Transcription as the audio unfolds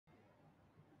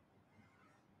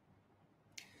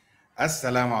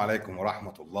Assalamu alaikum wa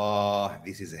rahmatullah.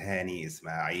 This is Hani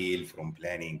Ismail from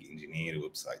Planning Engineer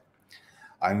website.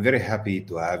 I'm very happy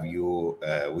to have you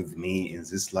with me in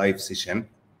this live session.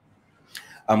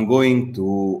 I'm going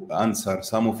to answer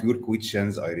some of your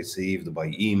questions I received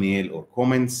by email or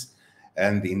comments.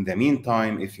 And in the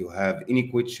meantime, if you have any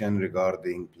question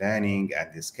regarding planning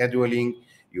and scheduling,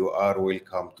 you are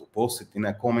welcome to post it in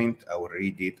a comment. I will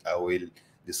read it. I will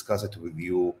discuss it with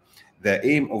you. The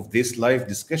aim of this live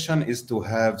discussion is to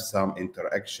have some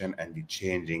interaction and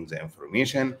changing the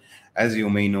information. As you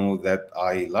may know that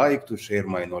I like to share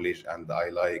my knowledge and I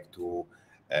like to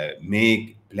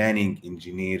make planning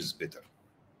engineers better.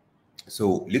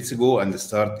 So let's go and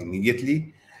start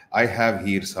immediately. I have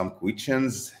here some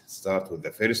questions. Start with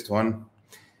the first one.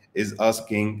 Is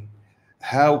asking,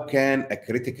 how can a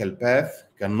critical path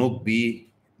cannot be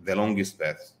the longest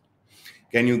path?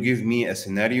 Can you give me a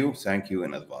scenario? Thank you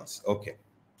in advance. Okay.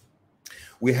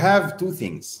 We have two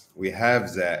things. We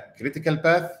have the critical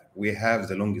path. We have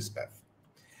the longest path.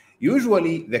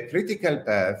 Usually, the critical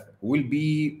path will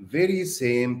be very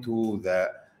same to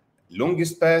the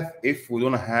longest path if we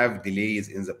don't have delays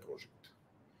in the project.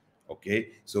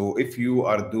 Okay, so if you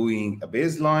are doing a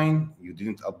baseline, you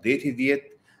didn't update it yet,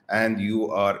 and you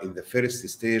are in the first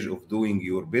stage of doing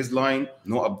your baseline,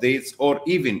 no updates, or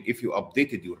even if you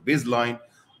updated your baseline,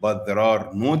 but there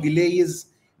are no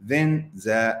delays, then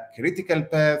the critical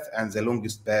path and the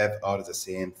longest path are the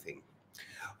same thing.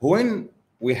 When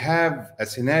we have a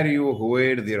scenario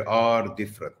where there are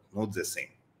different, not the same.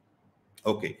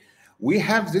 Okay, we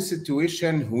have this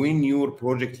situation when your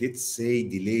project, let's say,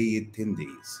 delayed 10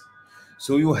 days.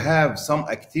 So you have some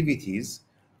activities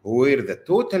where the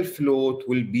total float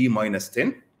will be minus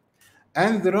 10,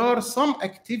 and there are some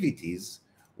activities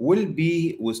will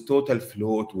be with total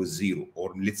float with 0,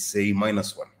 or let's say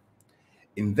minus 1.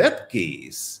 In that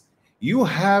case, you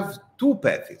have two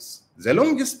paths. The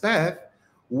longest path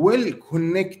will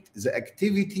connect the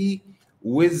activity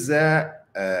with the,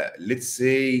 let's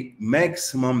say,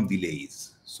 maximum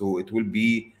delays. So it will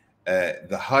be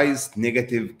the highest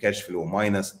negative cash flow,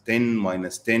 minus 10,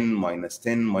 minus 10, minus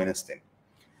 10, minus 10.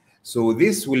 So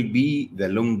this will be the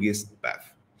longest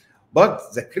path.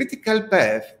 But the critical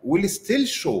path will still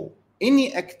show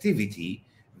any activity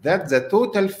that the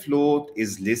total float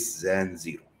is less than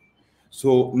 0.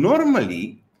 So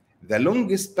normally, the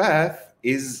longest path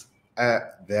is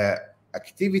the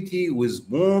activity with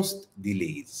most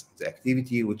delays, the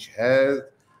activity which has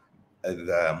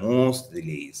the most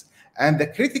delays. And the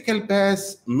critical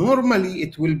path, normally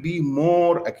it will be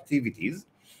more activities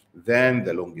than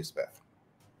the longest path.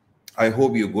 I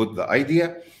hope you got the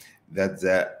idea that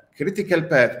the critical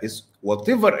path is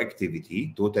whatever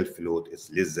activity, total float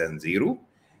is less than 0.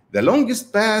 The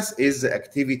longest path is the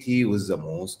activity with the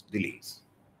most delays.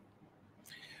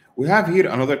 We have here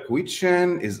another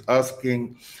question is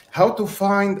asking how to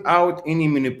find out any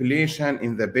manipulation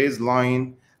in the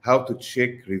baseline, how to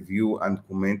check, review, and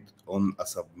comment on a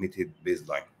submitted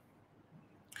baseline.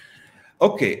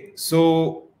 Okay,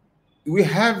 so we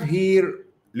have here,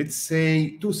 let's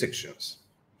say, two sections.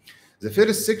 The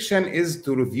first section is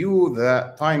to review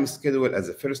the time schedule as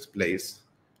the first place.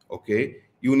 Okay,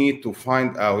 you need to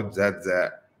find out that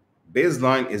the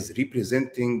baseline is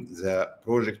representing the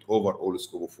project overall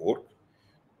scope of work.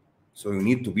 So you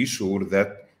need to be sure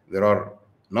that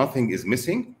nothing is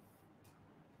missing.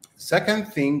 Second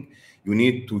thing, you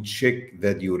need to check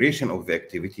the duration of the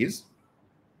activities.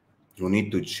 You need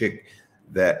to check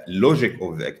the logic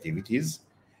of the activities.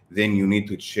 Then you need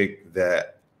to check the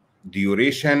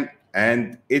duration,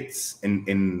 and it's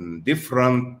in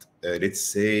different, let's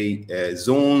say,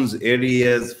 zones,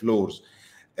 areas, floors.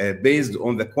 Based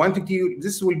on the quantity,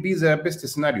 this will be the best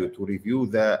scenario to review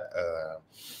the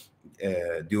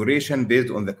duration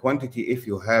based on the quantity if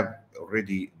you have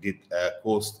already did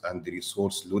cost and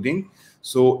resource loading.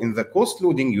 So in the cost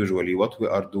loading, usually what we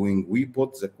are doing, we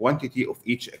put the quantity of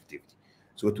each activity.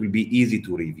 So it will be easy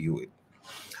to review it.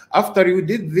 After you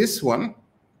did this one,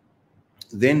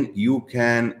 then you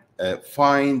can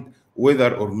find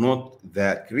whether or not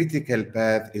the critical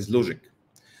path is logic.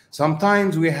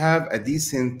 Sometimes we have a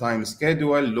decent time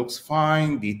schedule, looks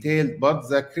fine, detailed, but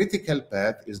the critical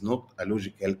path is not a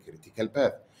logical critical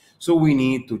path. So we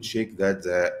need to check that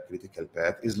the critical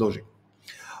path is logic.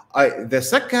 The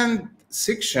second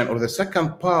section or the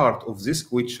second part of this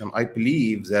question, I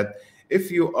believe that if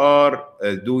you are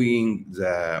doing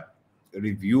the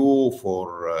review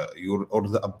for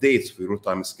the updates for your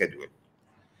time schedule,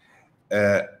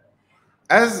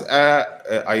 as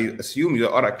I assume you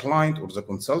are a client or the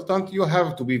consultant, you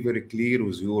have to be very clear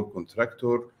with your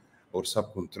contractor or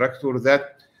subcontractor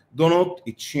that do not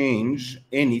change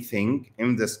anything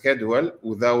in the schedule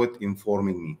without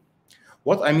informing me.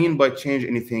 What I mean by change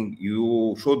anything,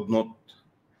 you should not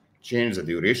change the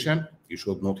duration, you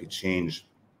should not change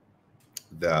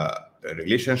the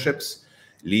relationships,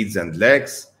 leads and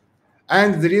lags.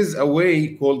 And there is a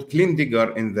way called Clean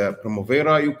Digger in the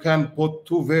Primavera. You can put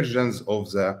two versions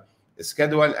of the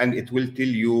schedule and it will tell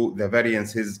you the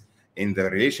variances in the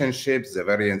relationships, the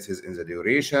variances in the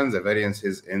duration, the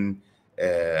variances in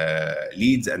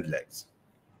leads and lags.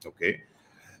 Okay.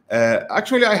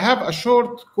 Actually, I have a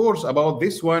short course about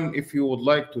this one. If you would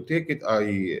like to take it,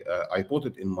 I put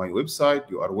it in my website.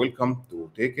 You are welcome to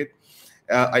take it.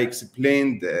 I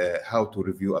explained how to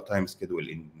review a time schedule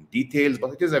in details,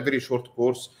 but it is a very short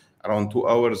course, around 2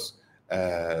 hours,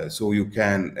 so you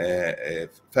can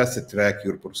fast track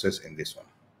your process in this one.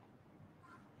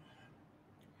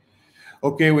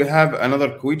 Okay, we have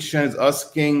another question is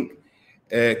asking,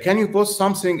 can you post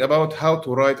something about how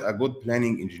to write a good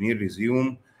planning engineer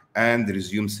resume and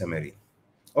resume summary?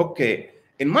 Okay,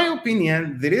 in my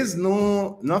opinion, there is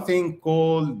nothing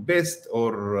called best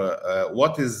or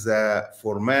what is the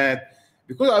format,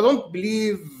 because I don't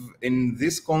believe in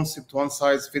this concept one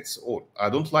size fits all. I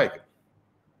don't like it.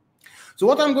 So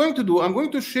what I'm going to do, I'm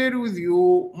going to share with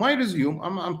you my resume.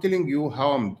 I'm telling you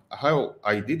how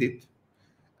I did it,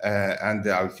 and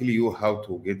I'll tell you how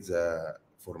to get the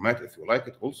format if you like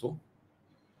it also.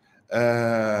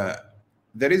 The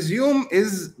resume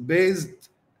is based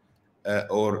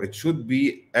or it should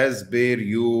be as per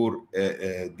your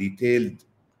detailed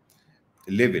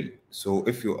level. So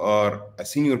if you are a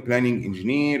senior planning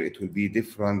engineer, it will be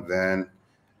different than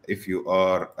if you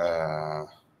are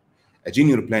a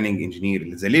junior planning engineer.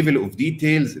 The level of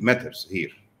details matters here.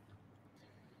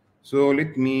 So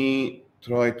let me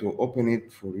try to open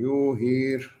it for you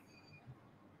here.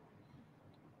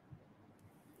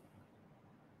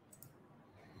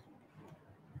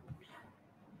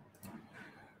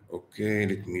 Okay,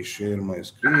 let me share my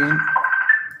screen.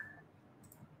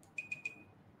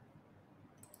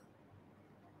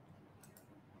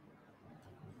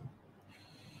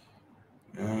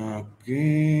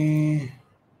 Okay.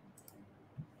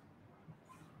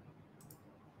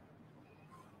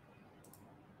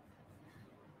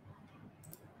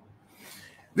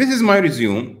 This is my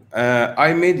resume.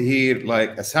 I made here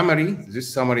like a summary.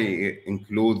 This summary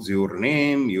includes your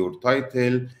name, your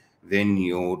title, then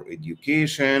your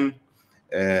education,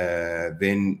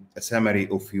 then a summary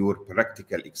of your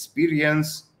practical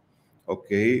experience,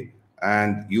 okay,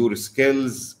 and your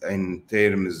skills in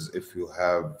terms if you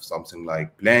have something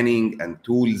like planning and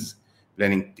tools,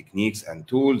 planning techniques and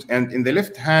tools. And in the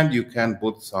left hand, you can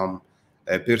put some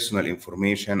personal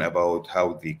information about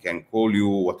how they can call you,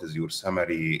 what is your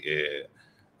summary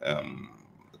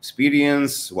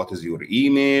experience, what is your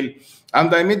email.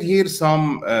 And I made here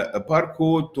some a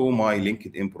barcode to my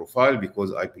LinkedIn profile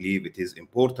because I believe it is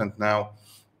important now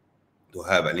to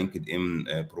have a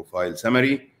LinkedIn profile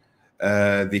summary.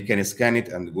 They can scan it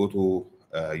and go to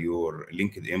your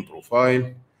LinkedIn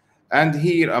profile. And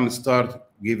here I'm start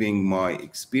giving my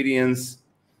experience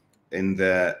in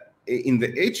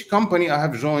each company I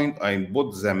have joined. I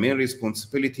put the main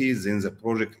responsibilities in the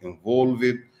project involved,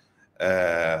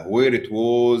 where it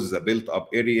was, the built-up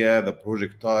area, the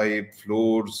project type,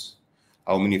 floors,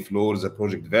 how many floors, the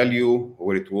project value,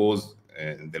 where it was,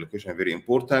 the location, very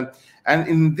important. And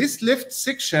in this left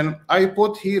section, I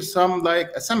put here some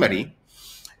like a summary.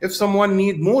 If someone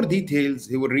need more details,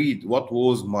 he will read what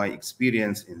was my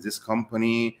experience in this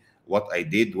company, what I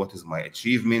did, what is my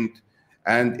achievement.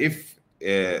 And if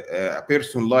a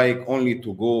person like only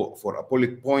to go for a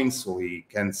bullet point so he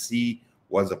can see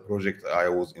what the project I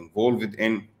was involved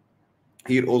in,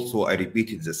 here also I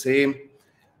repeated the same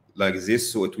like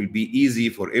this, so it will be easy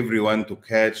for everyone to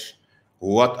catch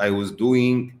what I was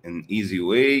doing in easy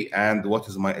way and what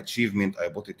is my achievement. I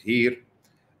put it here.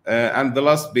 And the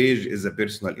last page is the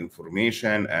personal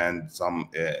information and some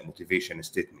motivation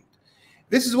statement.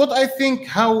 This is what I think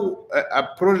how a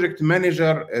project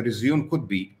manager resume could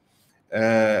be.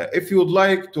 If you would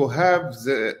like to have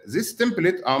this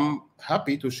template, I'm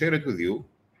happy to share it with you.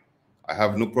 I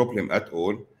have no problem at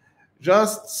all.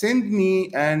 Just send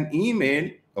me an email,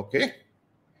 okay?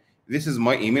 This is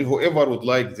my email. Whoever would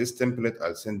like this template,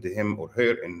 I'll send him or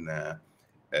her in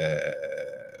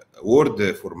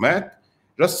Word format.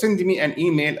 Just send me an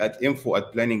email at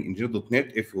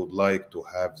info@planningengineer.net if you would like to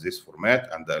have this format,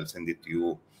 and I'll send it to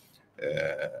you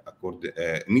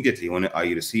immediately when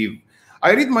I receive.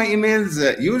 I read my emails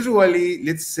usually,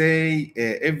 let's say,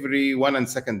 every 1 and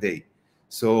 2nd day.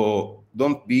 So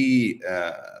don't be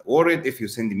worried if you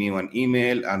send me one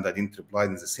email and I didn't reply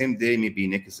in the same day. Maybe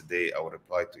next day I will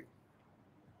reply to you.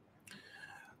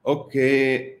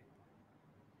 Okay.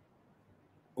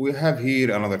 We have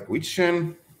here another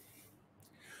question.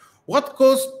 What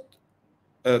cost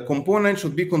component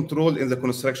should be controlled in the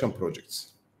construction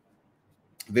projects?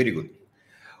 Very good.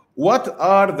 What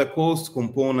are the cost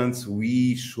components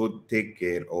we should take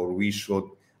care or we should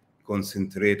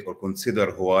concentrate or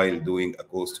consider while doing a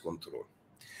cost control?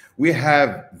 We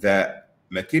have the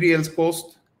materials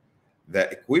cost, the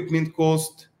equipment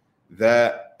cost,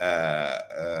 the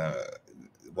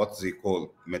what they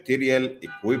call material,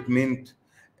 equipment,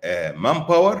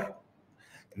 manpower.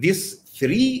 These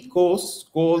three costs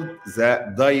called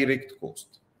the direct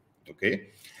cost.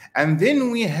 Okay, and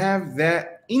then we have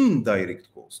the indirect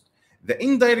cost. The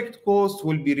indirect cost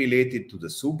will be related to the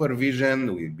supervision,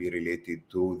 will be related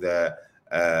to the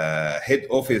head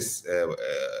office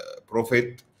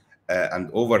profit and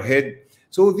overhead.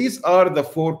 So these are the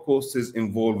four costs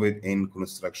involved in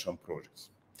construction projects.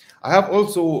 I have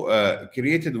also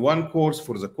created one course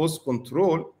for the cost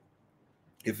control.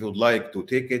 If you'd like to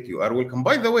take it, you are welcome.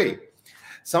 By the way,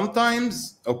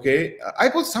 sometimes, okay, I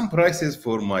put some prices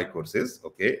for my courses,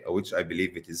 okay, which I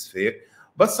believe it is fair.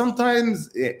 But sometimes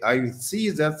I see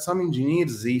that some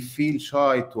engineers, they feel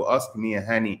shy to ask me,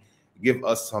 Hani, give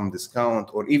us some discount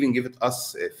or even give it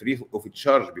us free of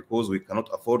charge because we cannot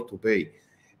afford to pay.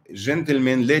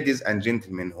 Gentlemen, ladies and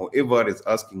gentlemen, whoever is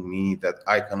asking me that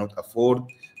I cannot afford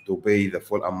to pay the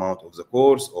full amount of the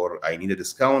course or I need a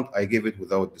discount, I give it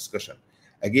without discussion.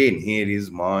 Again, here is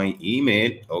my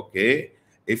email, okay?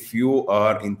 If you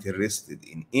are interested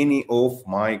in any of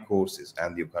my courses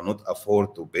and you cannot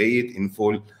afford to pay it in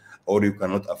full or you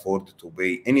cannot afford to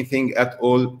pay anything at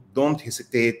all, don't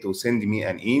hesitate to send me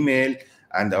an email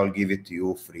and I'll give it to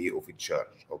you free of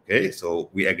charge, okay? So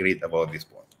we agreed about this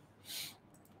point.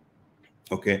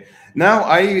 Okay, now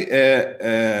I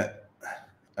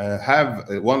have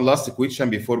one last question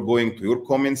before going to your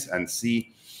comments and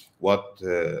see what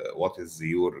is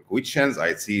your questions.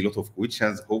 I see a lot of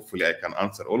questions. Hopefully I can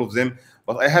answer all of them,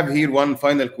 but I have here one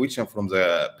final question from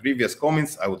the previous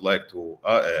comments I would like to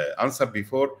answer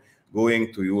before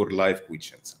going to your live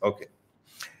questions. Okay.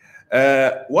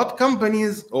 What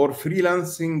companies or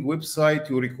freelancing website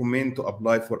you recommend to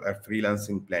apply for a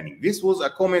freelancing planning? This was a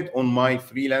comment on my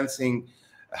freelancing,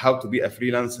 how to be a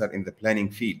freelancer in the planning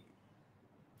field.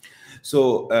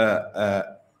 So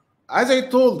as I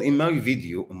told in my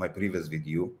video, in my previous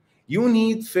video, you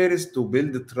need first to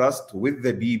build trust with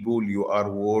the people you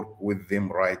are working with them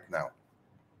right now.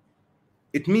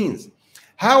 It means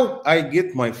how I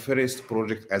get my first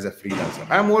project as a freelancer.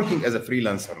 I'm working as a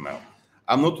freelancer now.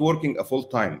 I'm not working a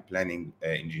full-time planning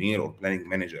engineer or planning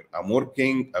manager. I'm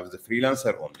working as a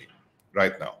freelancer only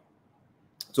right now.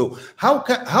 So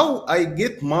how I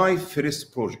get my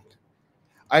first project?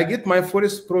 I get my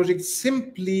first project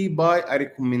simply by a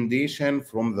recommendation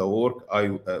from the work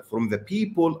from the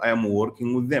people I am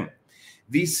working with them.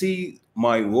 They see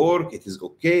my work, it is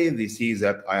okay. They see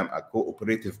that I am a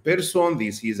cooperative person.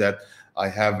 They see that I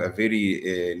have a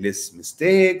very less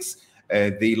mistakes.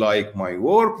 They like my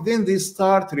work. Then they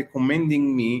start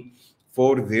recommending me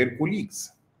for their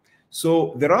colleagues.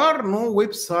 So there are no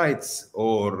websites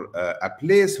or a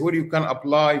place where you can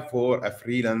apply for a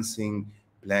freelancing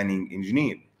planning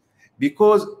engineer,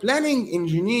 because planning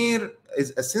engineer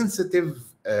is a sensitive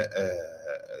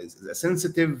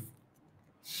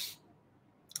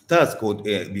task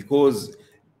because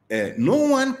no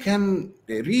one can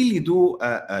really do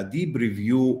a deep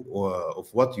review of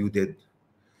what you did.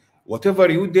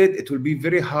 Whatever you did, it will be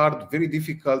very hard, very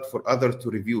difficult for others to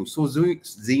review. So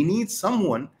they need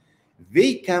someone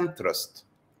they can trust,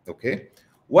 okay?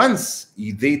 Once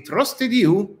they trusted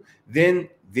you, then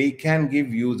they can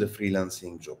give you the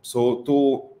freelancing job. So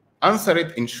to answer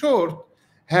it in short,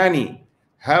 Hani,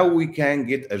 how we can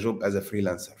get a job as a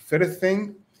freelancer? First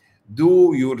thing,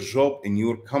 do your job in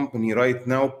your company right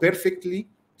now perfectly,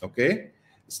 okay?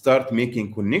 Start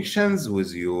making connections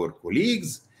with your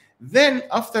colleagues. Then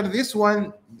after this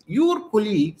one, your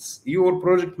colleagues, your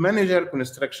project manager,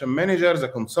 construction manager, the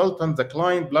consultant, the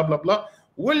client, blah, blah, blah,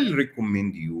 will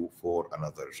recommend you for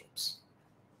another jobs.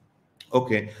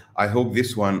 Okay, I hope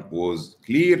this one was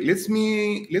clear. Let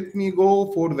me go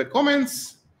for the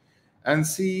comments and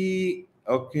see.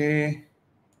 Okay.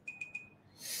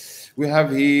 We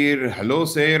have here, hello,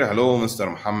 sir. Hello, Mr.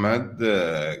 Muhammad.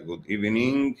 Good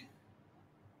evening.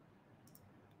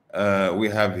 We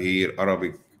have here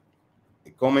Arabic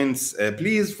comments.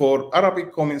 Please, for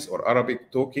Arabic comments or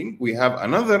Arabic talking, we have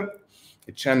another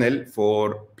channel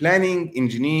for planning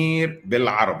engineer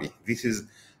بالعربي. This is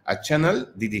a channel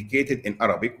dedicated in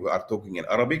Arabic. We are talking in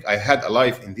Arabic. I had a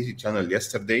live in this channel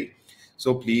yesterday.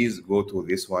 So please go to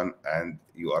this one and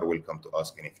you are welcome to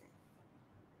ask anything.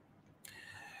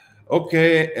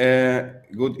 Okay,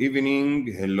 good evening.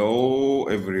 Hello,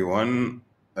 everyone.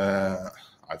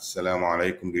 Assalamu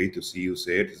alaikum. Great to see you,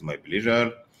 sir. It is my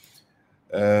pleasure.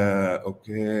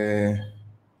 Okay.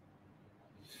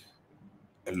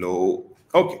 Hello.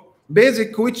 Okay.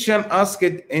 Basic question asked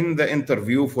in the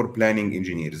interview for planning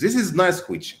engineers. This is nice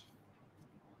question.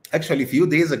 Actually, a few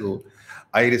days ago,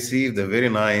 I received a very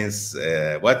nice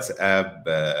WhatsApp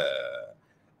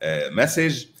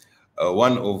message.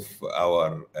 One of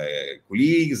our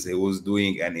colleagues, he was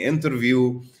doing an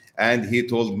interview, and he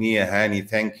told me, Hani,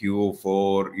 thank you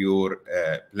for your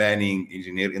planning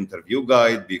engineer interview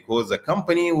guide, because the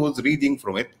company was reading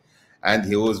from it, and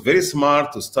he was very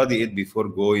smart to study it before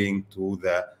going to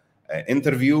the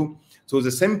interview. So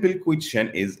the simple question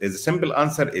is, the simple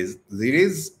answer is, there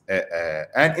is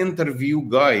an interview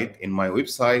guide in my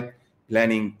website,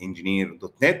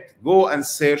 planningengineer.net. Go and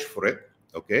search for it,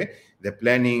 okay? The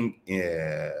planning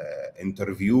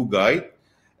interview guide.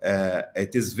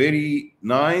 It is very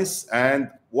nice.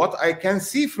 And what I can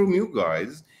see from you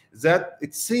guys, that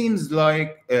it seems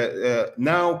like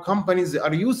now companies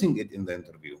are using it in the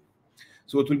interview.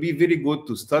 So it will be very good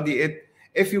to study it.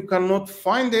 If you cannot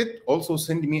find it, also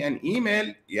send me an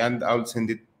email and I'll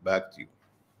send it back to you.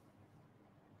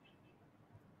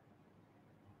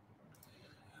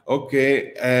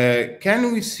 Okay,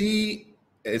 can we see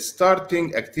a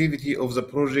starting activity of the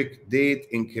project date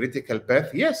in critical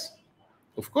path? Yes,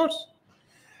 of course.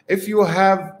 If you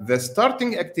have the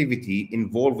starting activity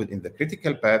involved in the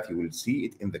critical path, you will see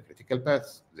it in the critical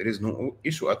path. There is no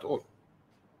issue at all.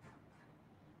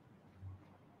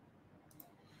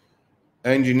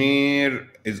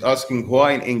 Engineer is asking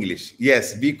why in English.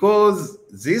 Yes, because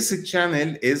this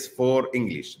channel is for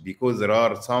English, because there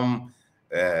are some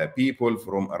people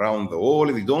from around the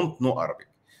world, they don't know Arabic.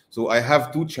 So I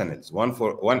have two channels, one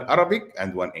Arabic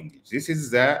and one English. This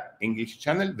is the English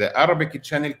channel. The Arabic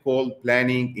channel called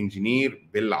Planning Engineer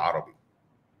بالعربي.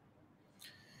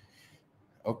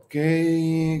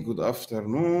 Okay, good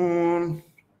afternoon.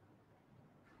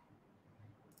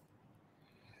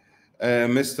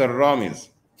 Mr. Ramiz,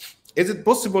 is it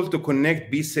possible to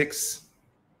connect B6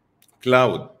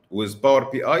 Cloud with Power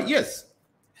BI? Yes.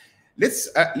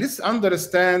 Let's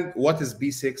understand what is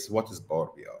B6, what is Power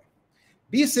BI.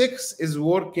 B6 is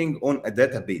working on a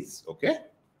database, okay?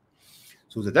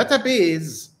 So the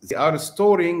database, they are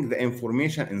storing the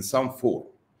information in some form.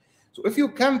 So if you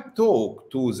can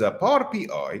talk to the Power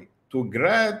BI to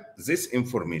grab this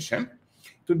information,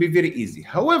 it will be very easy.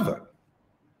 However,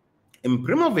 in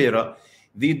Primavera,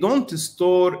 they don't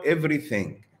store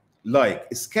everything like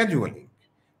scheduling,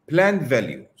 planned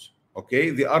values, okay?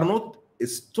 They are not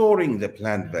storing the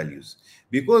planned values,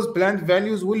 because planned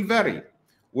values will vary,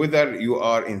 whether you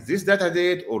are in this data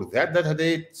date or that data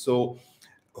date. So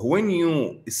when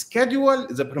you schedule,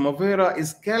 the Primavera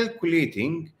is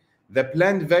calculating the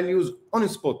planned values on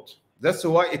spot. That's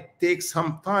why it takes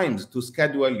some time to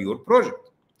schedule your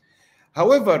project.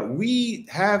 However, we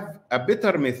have a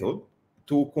better method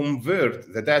to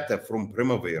convert the data from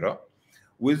Primavera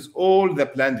with all the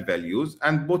planned values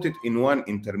and put it in one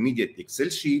intermediate Excel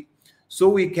sheet, so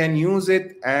we can use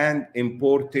it and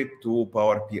import it to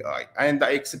Power BI. And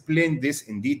I explained this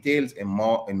in details in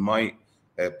my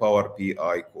Power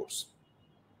BI course.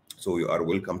 So you are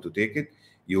welcome to take it.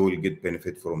 You will get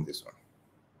benefit from this one.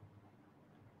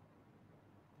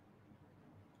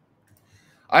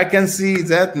 I can see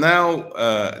that now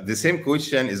the same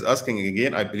question is asking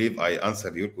again. I believe I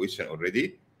answered your question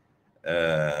already.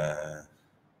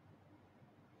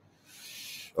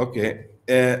 Okay.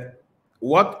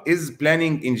 What is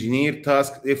planning engineer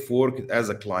task if worked as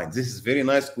a client? This is very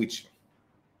nice question.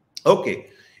 Okay,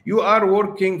 you are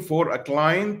working for a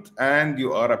client and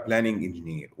you are a planning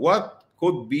engineer. What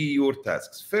could be your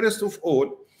tasks? First of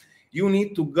all, you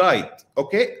need to guide,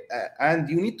 okay? And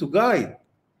you need to guide.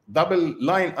 Double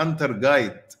line under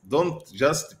guide. Don't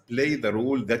just play the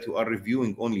role that you are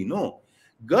reviewing only. No,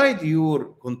 guide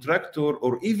your contractor,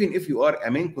 or even if you are a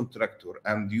main contractor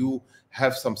and you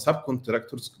have some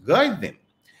subcontractors, guide them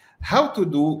how to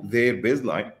do their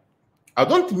baseline. I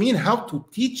don't mean how to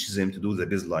teach them to do the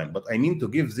baseline, but I mean to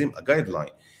give them a guideline.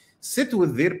 Sit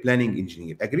with their planning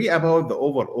engineer, agree about the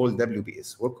overall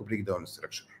WBS, work breakdown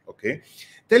structure, okay?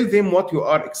 Tell them what you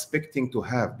are expecting to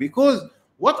have, because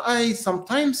what I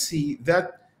sometimes see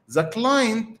that the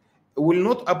client will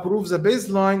not approve the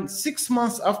baseline 6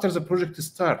 months after the project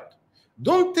start,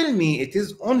 Don't tell me it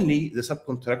is only the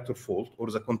subcontractor fault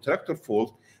or the contractor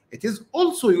fault. It is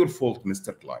also your fault,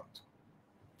 Mr. Client.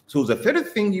 So the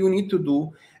first thing you need to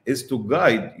do is to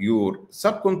guide your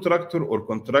subcontractor or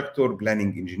contractor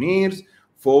planning engineers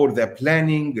for the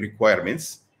planning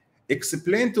requirements.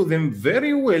 Explain to them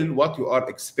very well what you are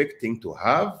expecting to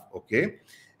have, okay?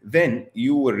 Then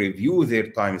you will review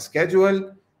their time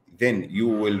schedule. Then you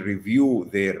will review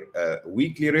their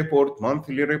weekly report,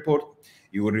 monthly report.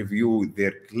 You will review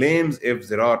their claims if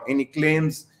there are any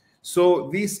claims. So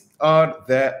these are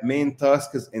the main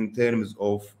tasks in terms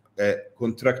of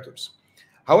contractors.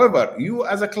 However, you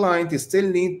as a client still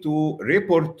need to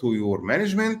report to your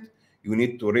management. You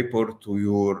need to report to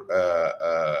your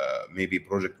maybe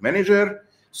project manager.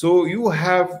 So you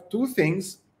have two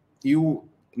things. You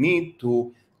need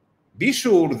to be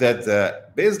sure that the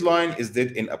baseline is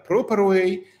did in a proper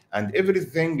way and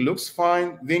everything looks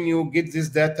fine. Then you get this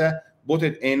data, put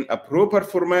it in a proper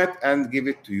format and give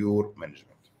it to your management.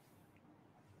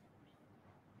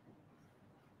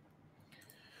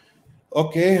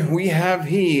 Okay, we have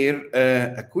here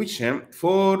a question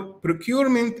for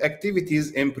procurement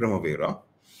activities in Primavera.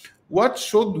 What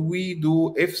should we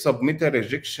do if submittal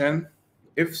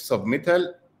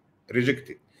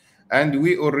rejected, and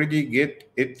we already get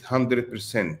it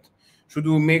 100%? Should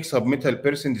we make submittal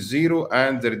percent 0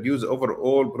 and reduce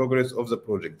overall progress of the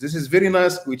project? This is very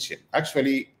nice question.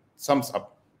 Actually, sums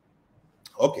up.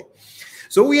 Okay,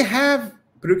 so we have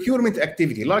procurement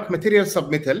activity like material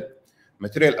submittal,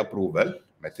 material approval,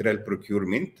 material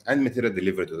procurement, and material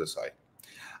delivery to the site.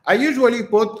 I usually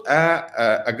put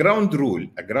a ground rule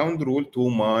to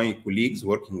my colleagues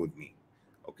working with me.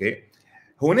 Okay,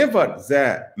 whenever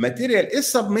the material is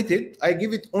submitted, I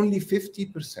give it only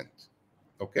 50%.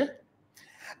 Okay,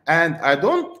 and I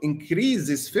don't increase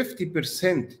this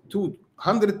 50% to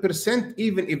 100%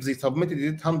 even if they submitted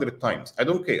it 100 times. I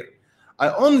don't care. I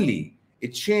only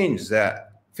change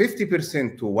the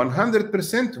 50% to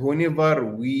 100% whenever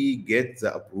we get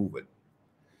the approval.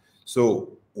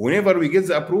 So whenever we get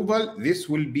the approval, this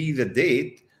will be the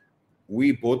date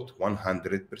we put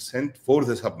 100% for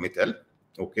the submittal,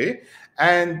 okay?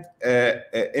 And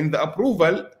in the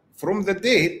approval, from the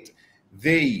date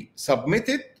they submit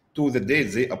it to the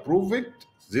date they approve it,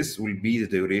 this will be the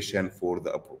duration for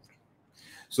the approval.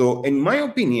 So in my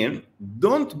opinion,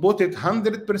 don't put it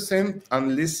 100%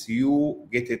 unless you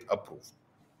get it approved.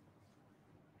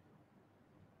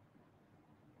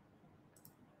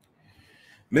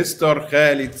 Mr.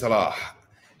 Khalid Salah,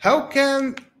 how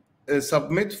can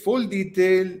submit full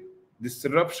detail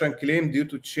disruption claim due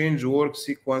to change work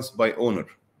sequence by owner?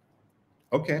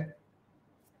 Okay,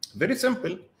 very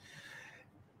simple.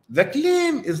 The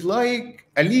claim is like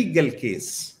a legal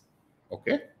case,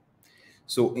 okay?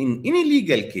 So in any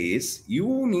legal case,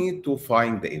 you need to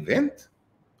find the event,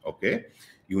 okay?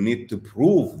 You need to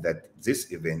prove that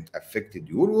this event affected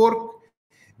your work.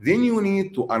 Then you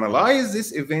need to analyze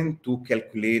this event to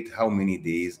calculate how many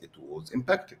days it was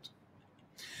impacted.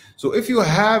 So if you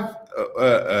have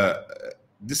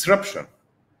disruption,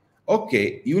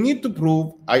 okay, you need to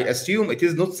prove, I assume it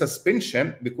is not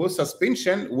suspension, because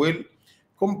suspension will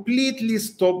completely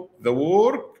stop the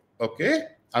work, okay,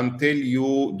 until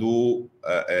you do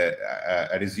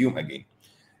a resume again.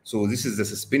 So this is the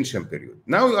suspension period.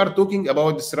 Now we are talking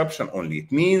about disruption only.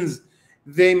 It means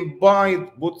they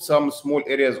might put some small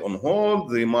areas on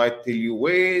hold. They might tell you,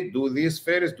 wait, do this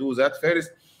first, do that first.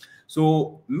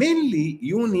 So mainly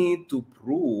you need to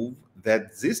prove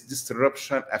that this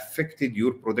disruption affected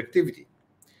your productivity.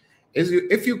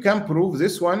 If you can prove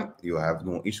this one, you have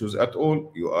no issues at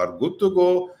all. You are good to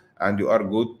go and you are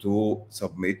good to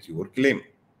submit your claim.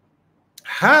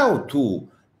 How to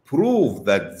prove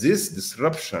that this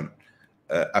disruption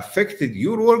affected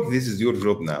your work? This is your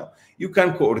job now. You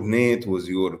can coordinate with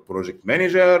your project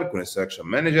manager, construction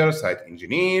manager, site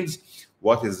engineers.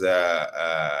 What is the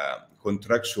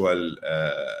contractual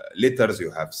letters you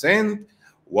have sent?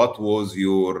 What was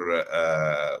your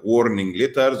warning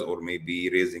letters, or maybe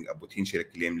raising a potential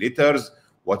claim letters?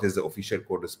 What is the official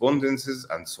correspondences,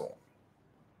 and so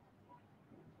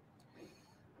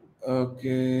on.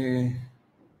 Okay.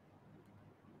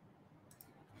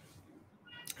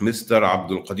 Mr.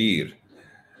 Abdul Qadir,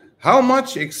 how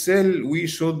much Excel we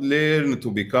should learn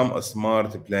to become a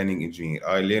smart planning engineer?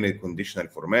 I learned conditional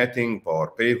formatting,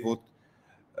 Power Pivot,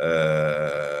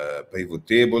 pivot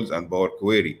tables, and Power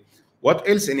Query. What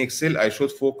else in Excel I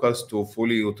should focus to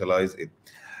fully utilize it?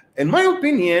 In my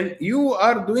opinion, you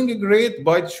are doing great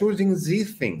by choosing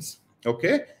these things,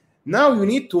 okay? Now you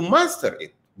need to master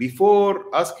it before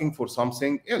asking for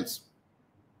something else.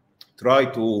 Try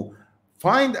to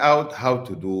find out how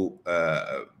to do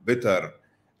better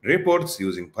reports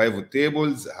using pivot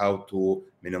tables, how to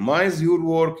minimize your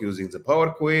work using the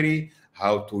Power Query,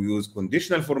 how to use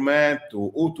conditional format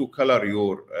to auto-color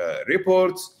your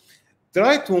reports.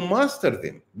 Try to master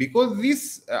them, because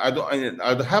this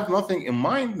I have nothing in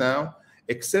mind now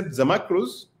except the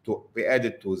macros to be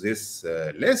added to this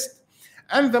list,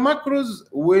 and the macros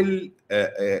will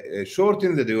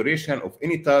shorten the duration of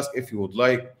any task. If you would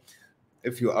like,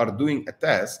 if you are doing a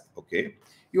task, okay,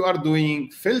 you are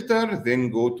doing filter, then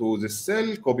go to the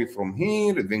cell, copy from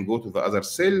here, then go to the other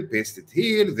cell, paste it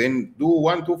here, then do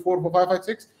 1, 2, 4, 5, 5,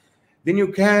 6. Then you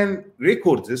can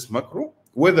record this macro,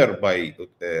 whether by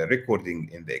recording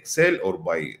in the Excel or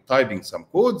by typing some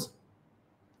codes,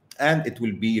 and it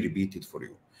will be repeated for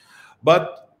you.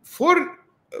 But for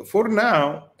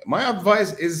now, my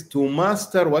advice is to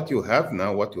master what you have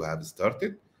now, what you have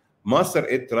started. Master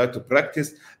it, try to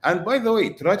practice. And by the way,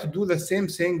 try to do the same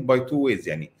thing by two ways.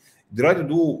 Yani, try to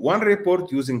do one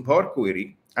report using Power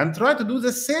Query and try to do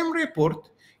the same report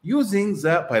using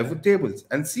the pivot tables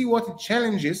and see what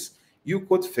challenges you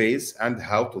could face and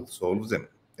how to solve them.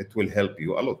 It will help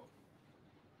you a lot.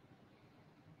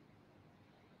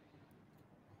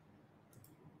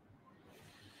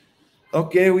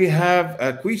 Okay, we have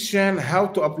a question: how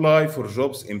to apply for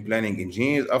jobs in planning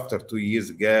engineers after 2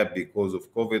 years gap because of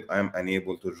COVID. I am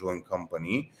unable to join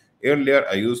company. Earlier,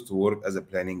 I used to work as a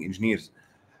planning engineer.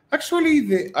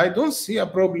 Actually, I don't see a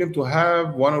problem to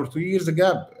have 1 or 2 years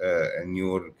gap in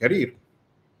your career.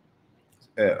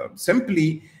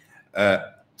 Simply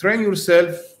train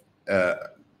yourself,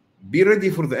 be ready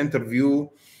for the interview,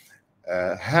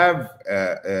 have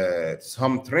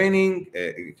some training.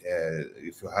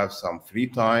 If you have some free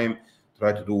time,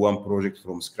 try to do one project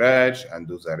from scratch and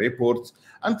do the reports,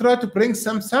 and try to bring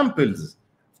some samples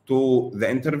to the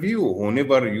interview.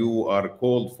 Whenever you are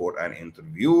called for an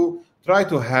interview, try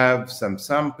to have some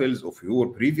samples of your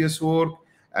previous work.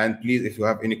 And please, if you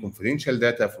have any confidential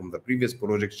data from the previous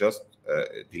project, just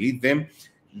delete them.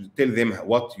 Tell them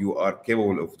what you are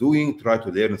capable of doing. Try to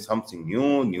learn something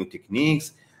new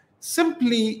techniques.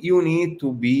 Simply, you need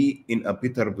to be in a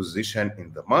better position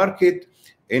in the market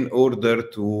in order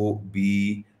to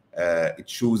be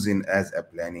chosen as a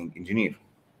planning engineer.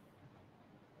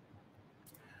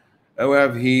 We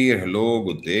have here, hello,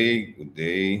 good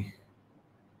day.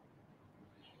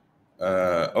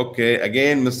 Okay,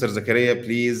 again, Mr. Zakaria,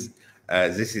 please.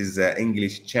 This is the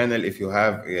English channel. If you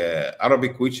have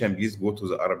Arabic question, please go to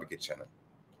the Arabic channel.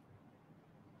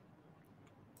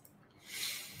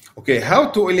 Okay, how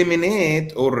to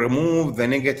eliminate or remove the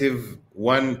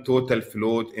 -1 total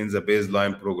float in the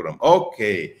baseline program?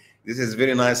 Okay, this is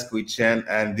very nice question,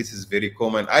 and this is very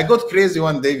common. I got crazy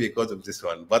one day because of this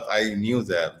one, but I knew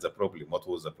the problem. What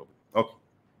was the problem? Okay,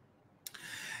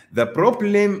 the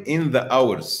problem in the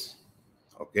hours.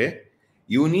 Okay,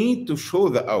 you need to show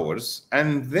the hours,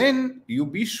 and then you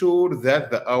be sure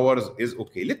that the hours is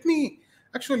okay. Let me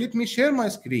share my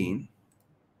screen.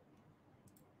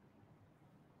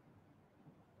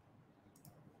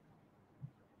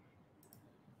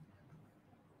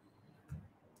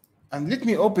 And let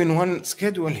me open one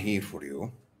schedule here for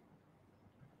you.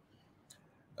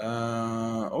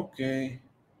 Okay.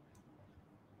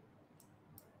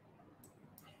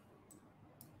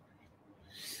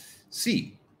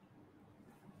 See.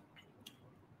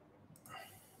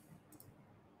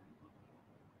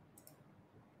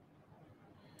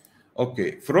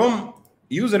 Okay, from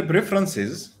user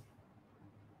preferences.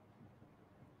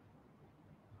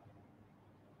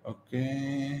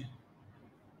 Okay.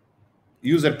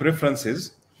 User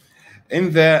preferences.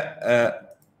 In the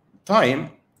time,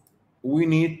 we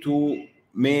need to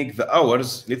make the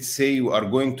hours. Let's say you are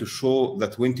going to show the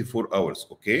 24 hours.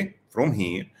 Okay, from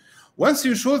here. Once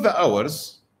you show the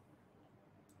hours,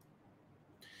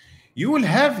 you will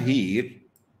have here,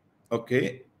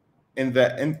 okay,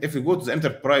 if you go to the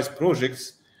enterprise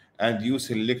projects and you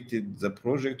selected the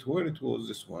project, where it was,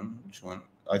 this one, which one?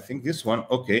 I think this one.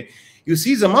 Okay, you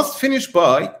see the must finish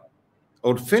by,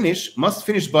 or must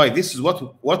finish by. This is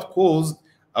what caused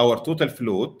our total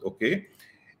float. Okay,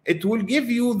 it will give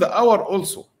you the hour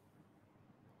also.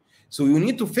 So you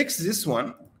need to fix this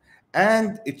one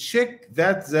and check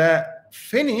that the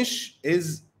finish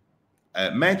is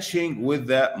matching with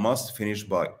the must finish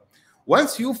by.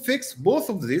 Once you fix both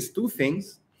of these two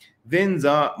things, then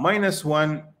the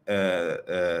 -1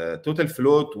 total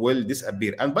float will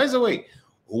disappear. And by the way,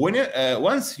 when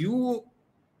once you,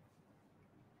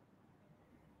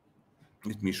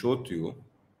 let me show it to you.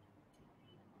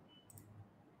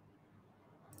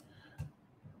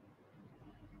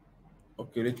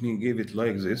 Okay, let me give it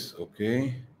like this.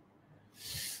 Okay,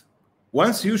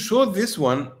 once you show this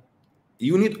one,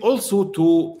 you need also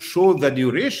to show the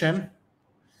duration,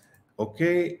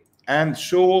 okay, and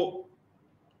show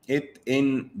it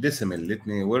in decimal. Let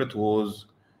me, where it was,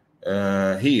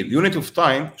 here, unit of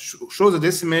time, show the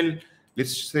decimal,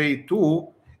 let's say 2,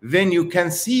 then you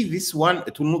can see this one,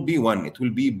 it will not be 1, it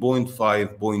will be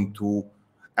 0.5, 0.2,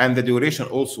 and the duration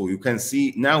also, you can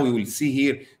see, now we will see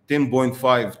here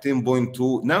 10.5,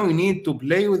 10.2. Now we need to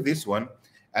play with this one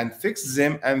and fix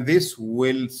them, and this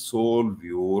will solve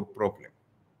your problem.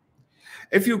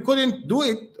 If you couldn't do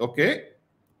it, okay,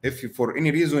 if you, for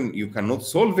any reason you cannot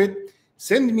solve it,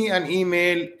 send me an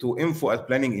email to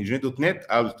info@planningengineer.net.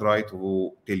 I'll try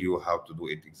to tell you how to do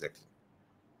it exactly.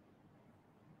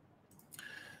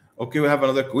 Okay, we have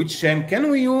another question.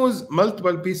 Can we use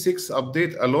multiple P6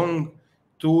 update along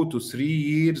 2 to 3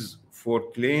 years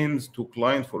for claims to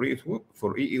client for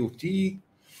EOT?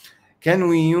 Can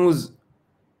we use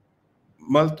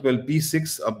multiple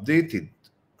P6 updated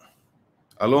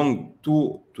along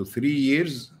 2 to 3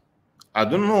 years? I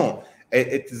don't know.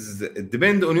 It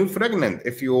depends on your fragment.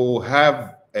 If you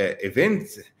have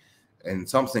events and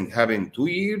something happened 2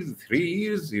 years, 3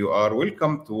 years, you are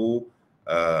welcome to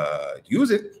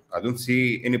use it. I don't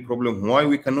see any problem why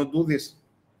we cannot do this.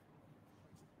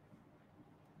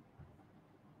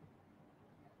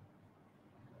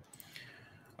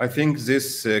 I think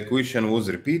this question was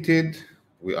repeated.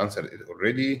 We answered it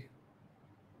already.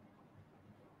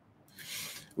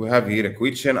 We have here a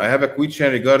question. I have a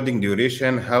question regarding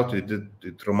duration, how to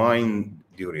determine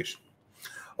duration.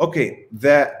 Okay,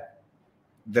 the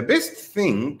best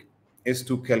thing is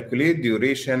to calculate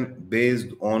duration based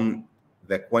on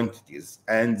the quantities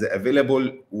and the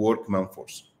available workman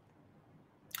force.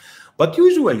 But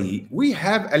usually we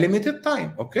have a limited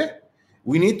time, okay?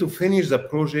 We need to finish the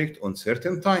project on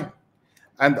certain time.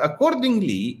 And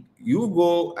accordingly, you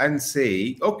go and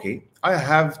say, okay, I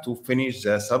have to finish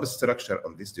the substructure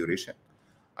on this duration.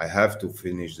 I have to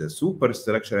finish the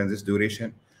superstructure in this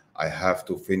duration. I have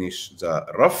to finish the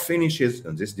rough finishes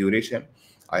in this duration.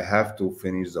 I have to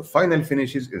finish the final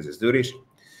finishes in this duration.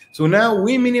 So now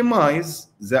we minimize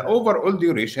the overall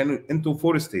duration into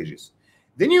 4 stages.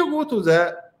 Then you go to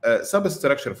the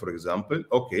substructure, for example.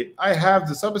 Okay, I have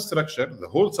the substructure, the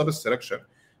whole substructure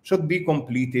should be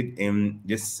completed in,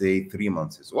 let's say, 3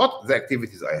 months. What the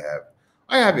activities I have?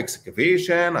 I have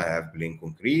excavation, I have plain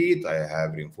concrete, I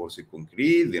have reinforced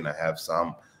concrete, then I have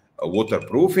some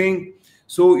waterproofing.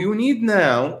 So you need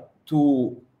now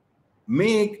to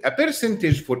make a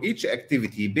percentage for each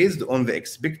activity based on the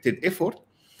expected effort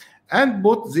and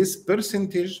put this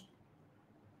percentage,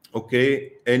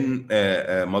 okay, in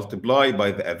multiply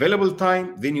by the available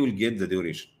time, then you will get the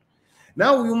duration.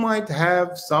 Now you might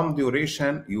have some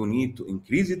duration, you need to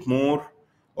increase it more,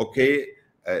 okay,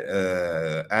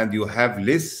 and you have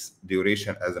less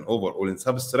duration as an overall in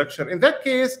substructure. In that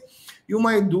case, you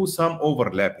might do some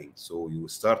overlapping. So you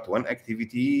start one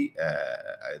activity,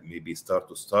 maybe start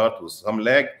with some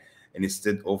lag,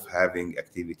 instead of having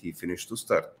activity finish to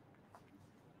start.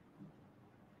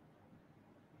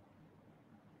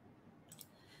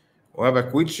 We have a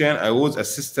question. I was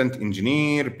assistant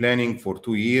engineer planning for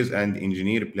 2 years and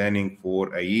engineer planning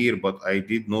for a year, but I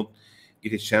did not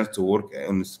get a chance to work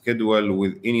on schedule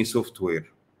with any software.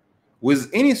 With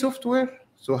any software?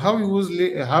 So how you was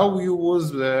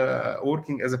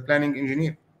working as a planning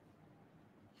engineer?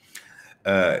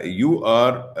 You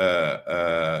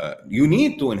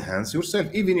need to enhance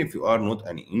yourself, even if you are not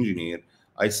an engineer.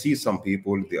 I see some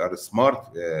people, they are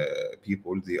smart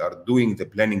people, they are doing the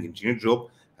planning engineer job,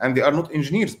 and they are not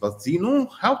engineers, but they know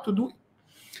how to do it.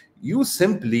 You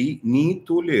simply need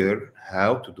to learn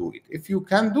how to do it. If you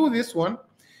can do this one,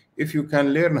 if you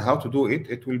can learn how to do it,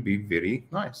 it will be very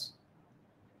nice.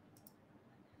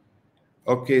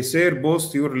 Okay, sir,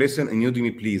 post your lesson in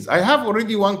Udemy, please. I have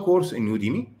already one course in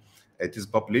Udemy. It is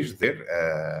published there,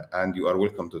 and you are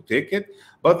welcome to take it.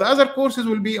 But the other courses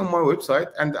will be on my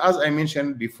website. And as I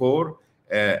mentioned before,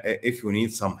 if you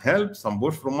need some help, some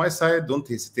push from my side, don't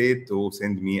hesitate to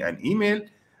send me an email,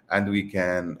 and we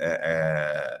can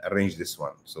arrange this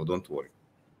one. So don't worry.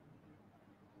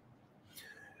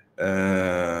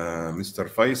 Mr.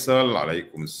 Faisal,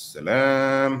 alaykum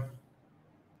assalam.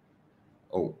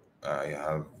 Oh, I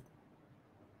have.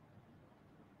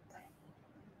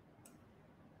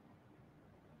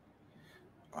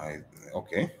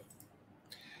 Okay.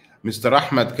 Mr.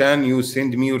 Ahmed, can you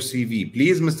send me your CV?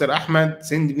 Please, Mr. Ahmed,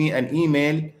 send me an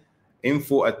email,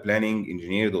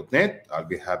 info@planningengineer.net. I'll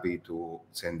be happy to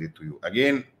send it to you.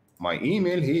 Again, my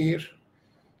email here.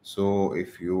 So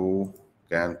if you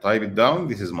can type it down,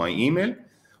 this is my email.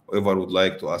 Whoever would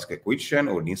like to ask a question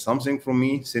or need something from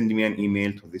me, send me an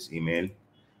email to this email.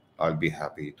 I'll be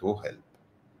happy to help.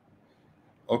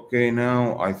 Okay,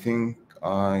 now I think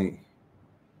I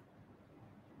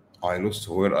lost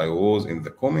where I was in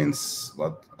the comments,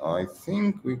 but I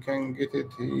think we can get it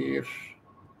here.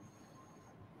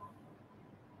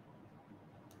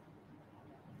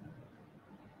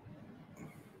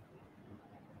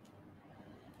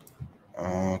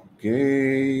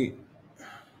 Okay.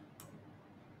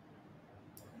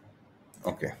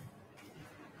 Okay.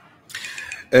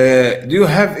 Do you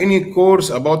have any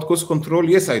course about cost control?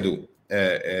 Yes, I do.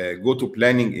 Go to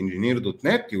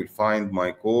planningengineer.net. You will find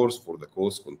my course for the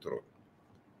cost control.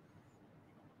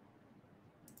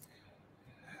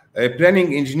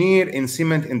 Planning engineer in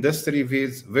cement industry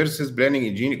versus planning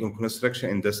engineer in construction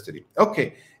industry.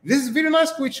 Okay, this is a very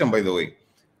nice question, by the way.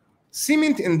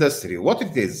 Cement industry, what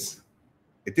it is?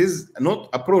 It is not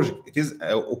a project, it is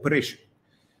an operation.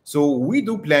 So we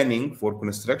do planning for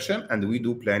construction and we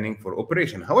do planning for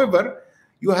operation. However,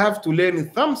 you have to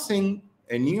learn something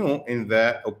new in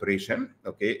the operation,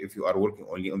 okay, if you are working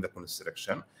only on the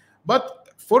construction. But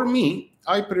for me,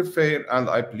 I prefer and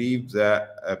I believe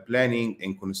that planning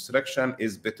in construction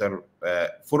is better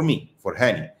for me, for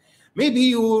Hani. Maybe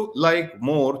you like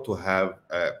more to have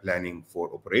planning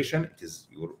for operation. It is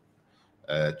your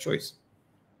choice.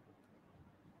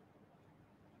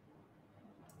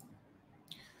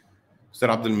 Mr.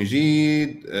 Abdul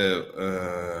Majid,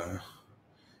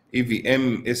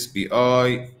 EVM,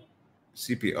 SPI,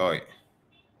 CPI.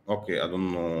 Okay, I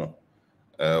don't know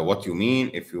what you mean.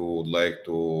 If you would like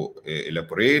to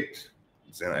elaborate,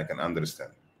 then I can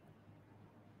understand.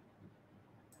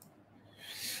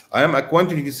 I am a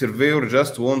quantity surveyor,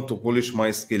 just want to polish my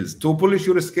skills. To polish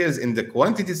your skills in the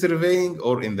quantity surveying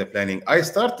or in the planning? I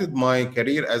started my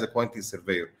career as a quantity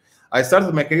surveyor. I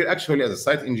started my career actually as a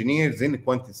site engineer, then a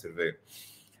quantity surveyor.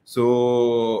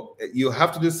 So you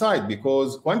have to decide,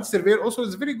 because quantity surveyor also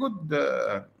is a very good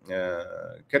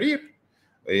career.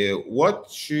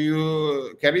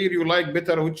 Career you like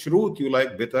better, which route you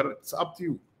like better, it's up to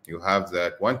you. You have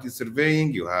the quantity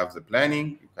surveying, you have the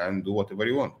planning, you can do whatever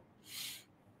you want.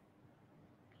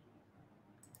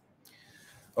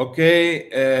 Okay,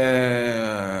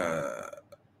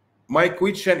 my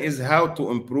question is how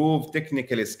to improve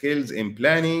technical skills in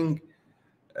planning,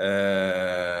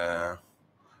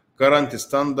 current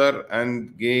standard,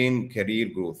 and gain career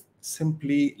growth.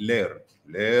 Simply learn.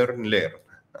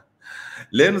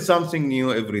 Learn something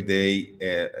new every day.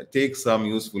 Take some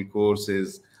useful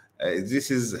courses. This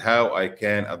is how I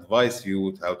can advise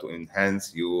you how to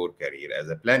enhance your career as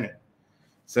a planner.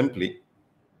 Simply.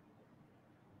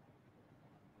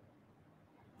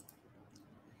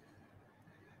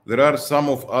 There are some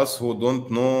of us who don't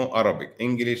know Arabic.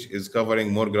 English is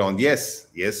covering more ground. Yes,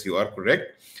 you are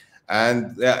correct.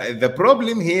 And the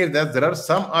problem here that there are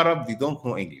some Arab, they don't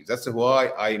know English. That's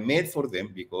why I made for them,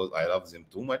 because I love them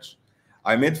too much,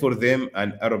 I made for them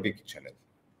an Arabic channel.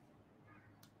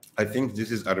 I think this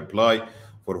is a reply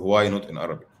for why not in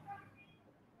Arabic.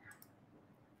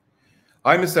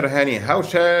 Hi, Mr. Hani. How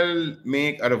shall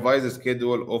make a revised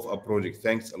schedule of a project?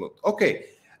 Thanks a lot. Okay.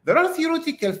 There are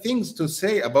theoretical things to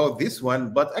say about this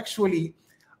one, but actually,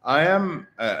 I am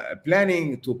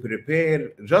planning to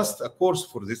prepare just a course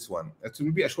for this one. It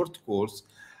will be a short course.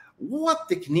 What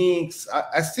techniques?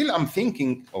 I still am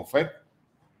thinking of it,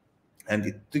 and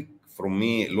it took from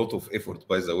me a lot of effort,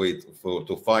 by the way,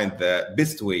 to find the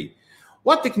best way.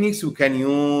 What techniques we can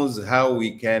use? How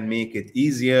we can make it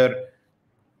easier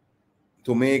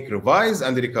to make revise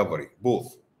and recovery,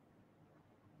 both.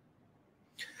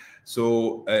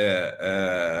 So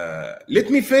let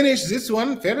me finish this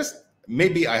one first.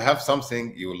 Maybe I have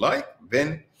something you like,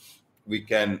 then we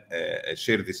can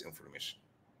share this information.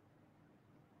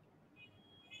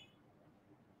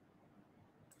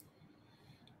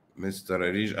 Mr.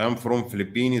 Arij, I'm from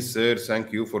Philippines, sir.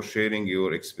 Thank you for sharing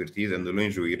your expertise and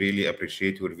knowledge. We really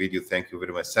appreciate your video. Thank you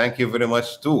very much. Thank you very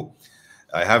much too.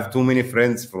 I have too many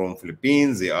friends from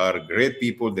Philippines. They are great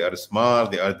people. They are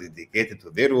smart. They are dedicated to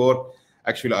their work.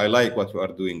 Actually, I like what you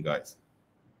are doing, guys.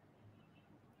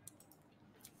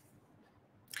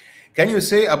 Can you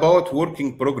say about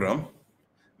working program,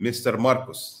 Mr.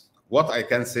 Marcos? What I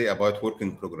can say about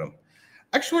working program?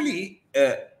 Actually,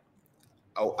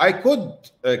 I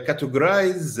could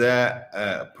categorize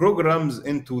programs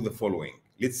into the following.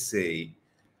 Let's say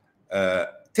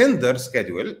tender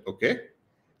schedule, okay?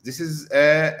 This is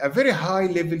a very high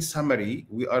level summary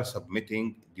we are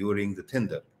submitting during the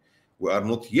tender. We are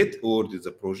not yet awarded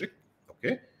the project,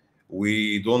 okay?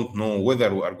 We don't know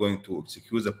whether we are going to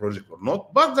execute the project or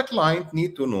not, but the client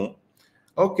need to know,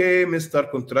 okay, Mr.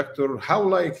 Contractor, how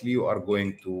likely you are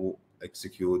going to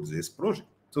execute this project?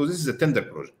 So this is a tender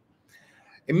project.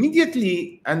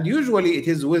 immediately, and usually it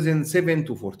is within 7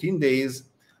 to 14 days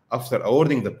after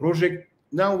awarding the project.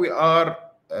 Now we are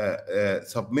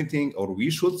submitting, or we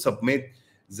should submit,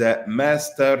 the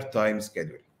master time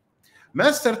schedule.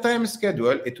 Master time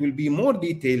schedule, it will be more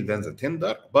detailed than the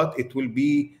tender, but it will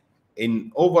be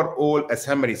in overall a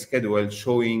summary schedule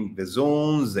showing the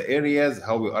zones, the areas,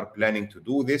 how we are planning to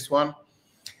do this one.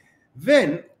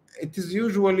 Then it is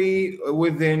usually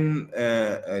within,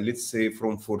 let's say,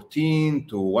 from 14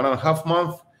 to 1.5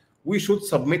 months, we should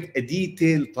submit a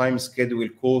detailed time schedule,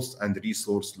 cost, and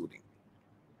resource loading.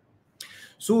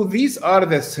 So these are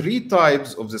the 3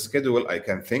 types of the schedule I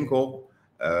can think of.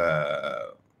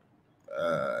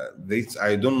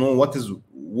 I don't know what is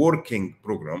working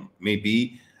program.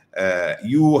 Maybe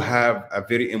you have a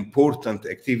very important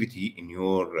activity in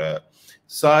your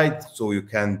site, so you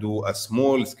can do a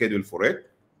small schedule for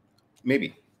it.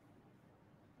 Maybe.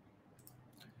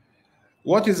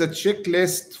 What is a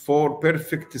checklist for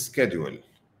perfect schedule?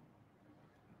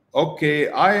 Okay,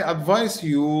 I advise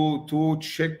you to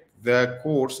check the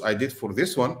course I did for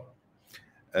this one.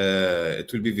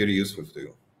 It will be very useful to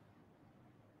you.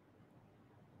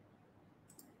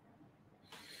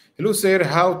 Hello, sir.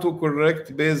 How to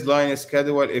correct baseline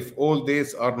schedule if all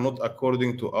days are not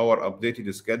according to our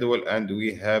updated schedule and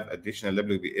we have additional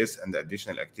WBS and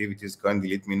additional activities? Kindly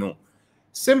let me know.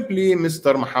 Simply,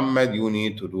 Mr. Muhammad, you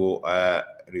need to do a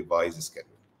revised schedule.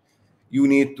 You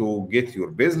need to get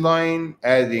your baseline,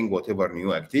 adding whatever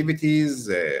new activities,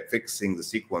 fixing the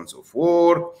sequence of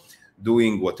work,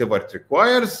 doing whatever it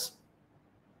requires.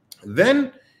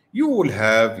 Then you will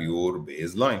have your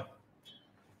baseline.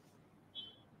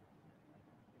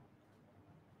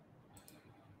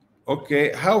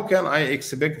 Okay, how can I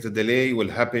expect the delay will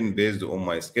happen based on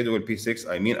my schedule P6?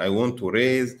 I mean, I want to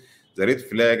raise the red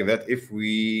flag that if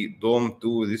we don't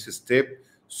do this step,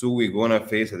 so we're gonna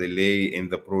face a delay in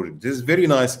the project. This is very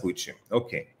nice question.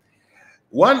 Okay.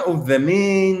 One of the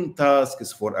main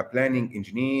tasks for a planning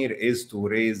engineer is to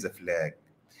raise the flag.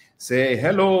 Say,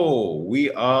 hello,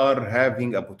 we are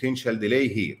having a potential delay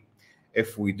here.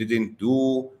 If we didn't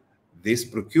do this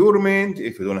procurement,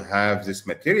 if we don't have this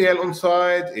material on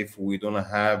site, if we don't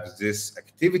have this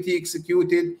activity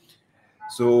executed.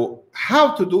 So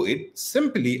how to do it?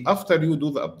 Simply, after you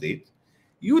do the update,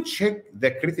 you check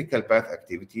the critical path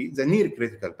activity, the near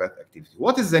critical path activity.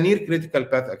 What is the near critical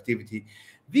path activity?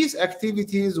 These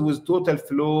activities with total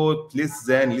float less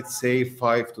than, let's say,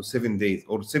 5 to 7 days,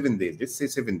 or 7 days, let's say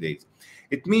 7 days.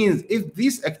 It means if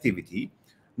this activity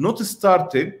not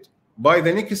started by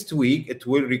the next week, it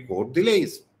will record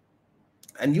delays.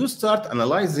 And you start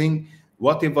analyzing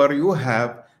whatever you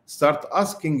have, start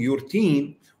asking your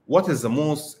team, what is the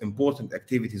most important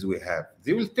activities we have?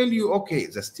 They will tell you, okay,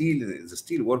 the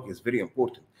steel work is very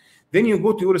important. Then you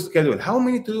go to your schedule. How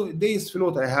many days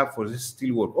float I have for this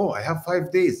steel work? Oh, I have 5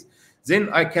 days. Then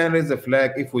I can raise the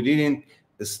flag. If we didn't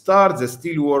start the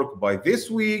steel work by this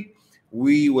week,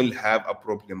 we will have a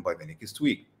problem by the next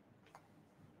week.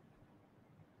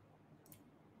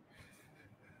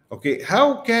 Okay,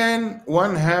 how can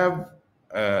one have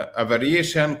a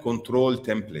variation control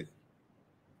template?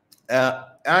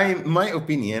 My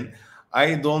opinion,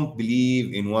 I don't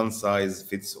believe in one size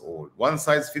fits all. One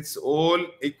size fits all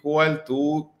equal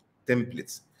to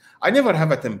templates. I never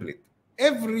have a template.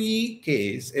 Every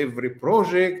case, every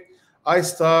project, I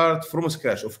start from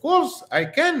scratch. Of course, I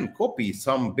can copy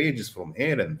some pages from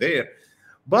here and there,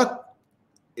 but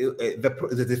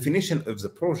the definition of the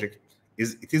project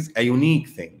is a unique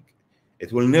thing.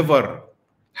 It will never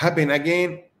happen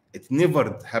again. It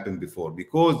never happened before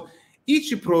because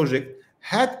each project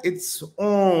had its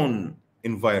own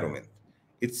environment,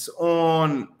 its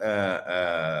own,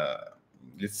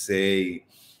 let's say,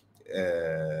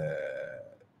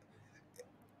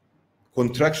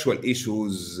 contractual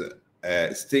issues,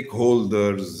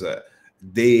 stakeholders,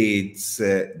 dates,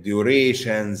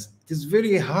 durations. It is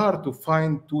very hard to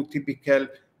find 2 typical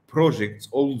projects,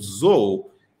 although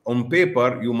on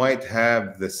paper you might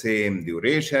have the same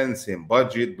duration, same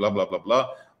budget, blah, blah, blah, blah,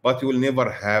 but you will never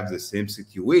have the same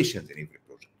situations in every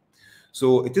project.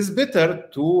 So it is better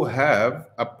to have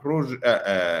a project,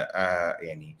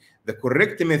 the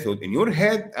correct method in your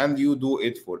head, and you do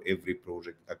it for every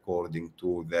project according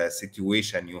to the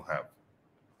situation you have.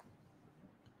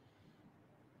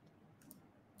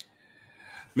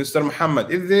 Mr.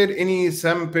 Muhammad, is there any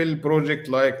sample project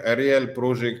like a real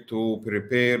project to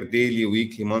prepare daily,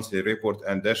 weekly, monthly report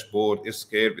and dashboard,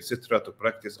 S-curve, etc. to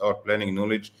practice our planning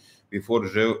knowledge before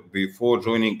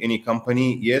joining any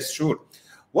company? Yes, sure.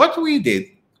 What we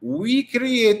did, we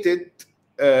created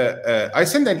I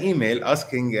send an email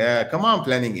asking, come on,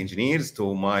 planning engineers,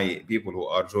 to my people who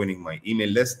are joining my email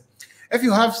list. If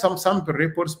you have some sample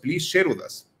reports, please share with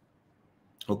us.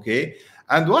 Okay.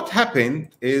 And what happened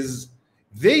is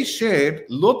they shared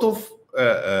a lot of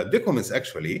documents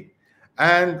actually,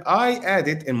 and I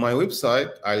added in my website.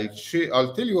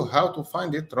 I'll tell you how to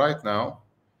find it right now.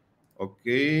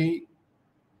 Okay.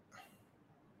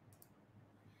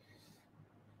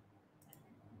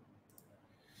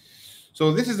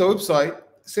 So this is the website.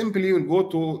 Simply you'll go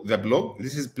to the blog.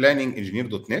 This is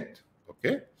planningengineer.net.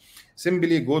 Okay.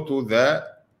 Simply go to the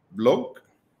blog.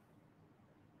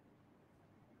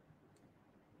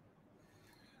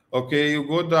 Okay, you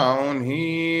go down,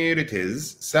 here it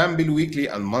is, sample weekly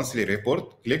and monthly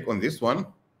report. Click on this one.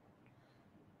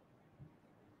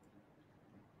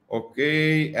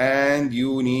 Okay, and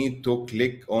you need to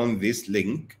click on this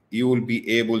link. You will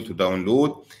be able to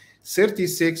download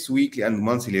 36 weekly and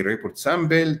monthly report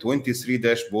sample, 23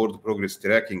 dashboard progress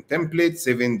tracking template,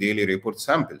 7 daily report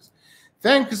samples.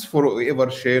 Thanks for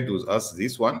whoever shared with us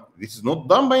this one. This is not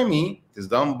done by me. It is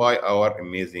done by our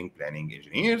amazing planning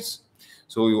engineers.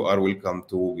 So you are welcome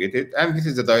to get it. And this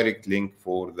is the direct link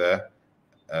for the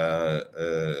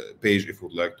page if you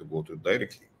would like to go to it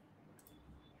directly.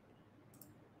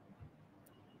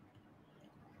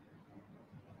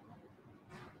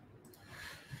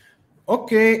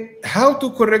 Okay, how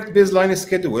to correct baseline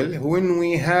schedule when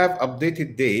we have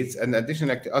updated dates and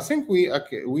additional activity. I think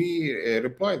we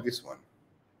replied this one.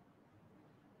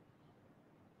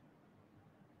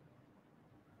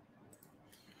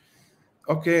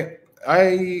 Okay,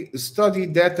 I study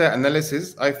data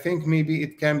analysis. I think maybe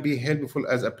it can be helpful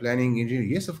as a planning engineer.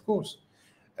 Yes, of course.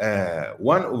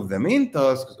 One of the main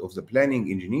tasks of the planning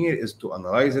engineer is to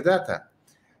analyze the data.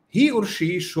 He or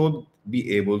she should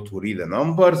be able to read the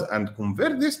numbers and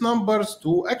convert these numbers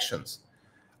to actions.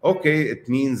 Okay, it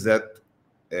means that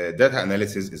data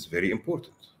analysis is very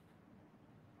important.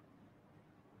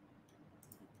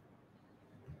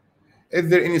 Is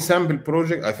there any sample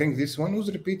project? I think this one was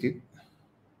repeated.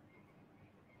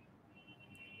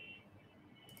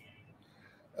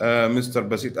 Mr.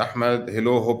 Basit Ahmed,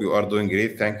 hello, hope you are doing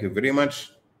great. Thank you very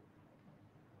much.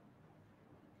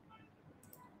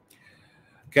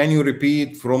 Can you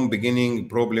repeat from beginning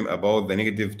problem about the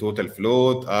negative total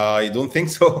float? I don't think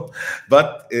so.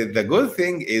 But the good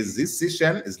thing is this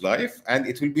session is live and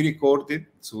it will be recorded,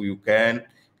 so you can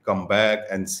come back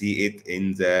and see it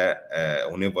in the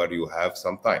whenever you have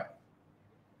some time.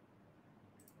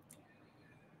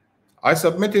 I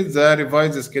submitted the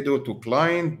revised schedule to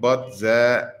client, but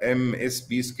the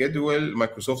MSP schedule,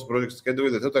 Microsoft project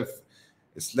schedule, the total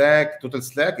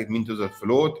slack, it means the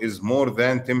float is more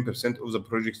than 10% of the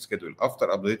project schedule after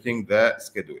updating the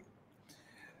schedule.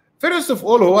 First of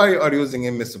all, why are you using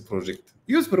MS project?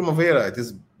 Use Primavera. It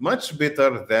is much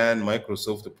better than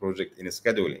Microsoft project in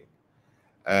scheduling.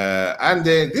 And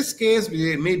in this case,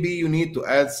 maybe you need to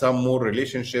add some more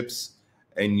relationships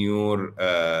in your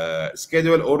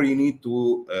schedule, or you need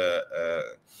to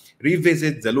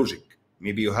revisit the logic.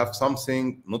 Maybe you have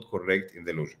something not correct in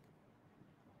the logic.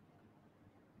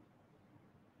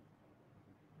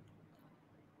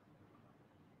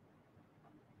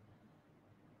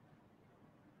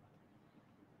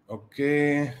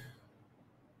 Okay.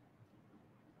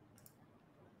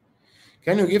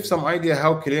 Can you give some idea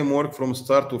how claim work from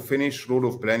start to finish, role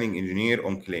of planning engineer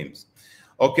on claims?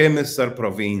 Okay, Mr.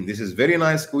 Praveen, this is very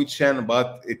nice question,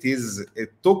 but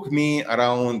it took me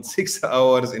around 6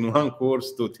 hours in one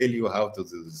course to tell you how to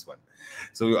do this one.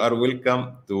 So you are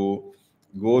welcome to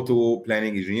go to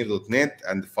planningengineer.net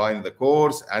and find the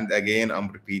course. And again, I'm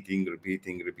repeating.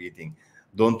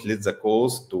 Don't let the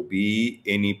course to be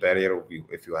any barrier of you.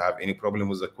 If you have any problem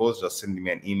with the course, just send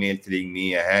me an email telling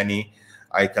me, Hani,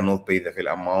 I cannot pay the full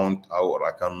amount, or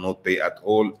I cannot pay at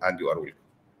all, and you are welcome.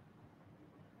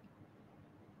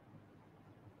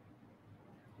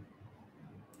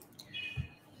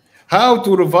 How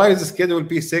to revise schedule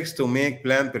P6 to make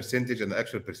plan percentage and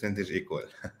actual percentage equal?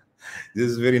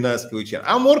 This is very nice question.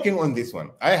 I'm working on this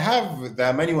one. I have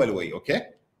the manual way,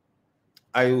 okay?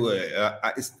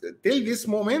 Till this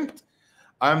moment,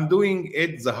 I'm doing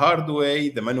it the hard way,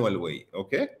 the manual way,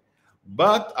 okay?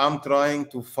 But I'm trying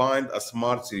to find a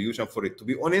smart solution for it. To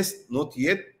be honest, not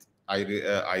yet.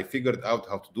 I figured out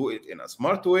how to do it in a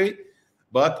smart way,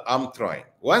 but I'm trying.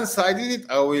 Once I did it,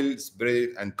 I will spread it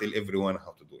and tell everyone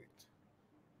how to do it.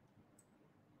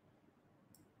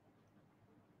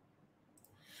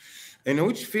 In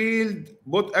which field,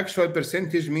 both actual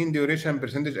percentage, mean duration,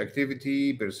 percentage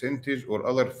activity, percentage, or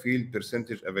other field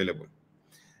percentage available?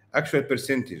 Actual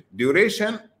percentage,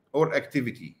 duration, or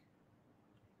activity?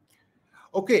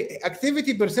 Okay,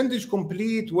 activity percentage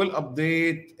complete will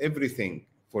update everything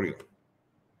for you.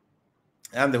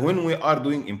 And when we are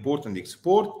doing import and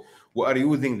export, we are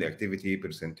using the activity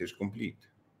percentage complete.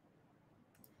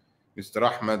 Mr.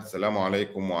 Ahmed, Assalamu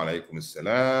alaikum wa alaikum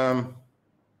assalam.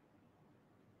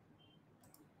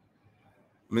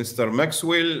 Mr.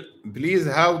 Maxwell, please,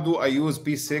 how do I use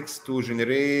P6 to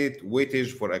generate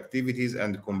weightage for activities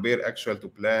and compare actual to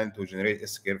plan to generate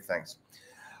S-curve? Thanks.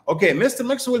 Okay, Mr.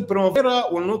 Maxwell,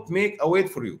 Primavera will not make a weight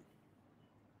for you.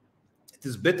 It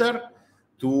is better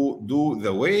to do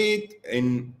the weight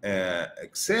in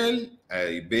Excel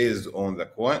based on the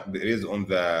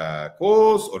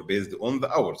cost or based on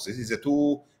the hours. This is the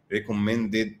two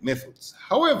recommended methods.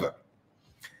 However,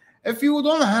 if you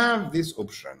don't have this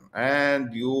option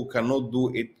and you cannot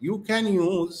do it, you can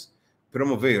use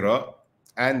Primavera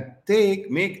and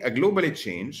make a global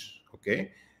change,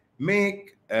 okay?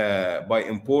 Make by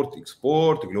import,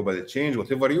 export, global change,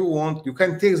 whatever you want. You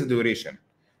can take the duration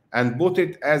and put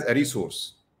it as a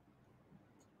resource.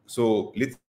 So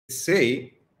let's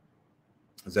say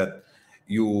that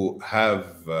you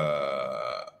have,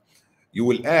 you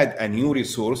will add a new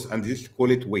resource and just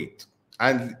call it weight,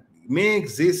 and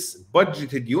make this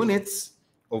budgeted units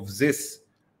of this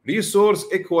resource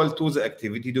equal to the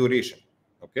activity duration,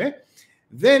 okay?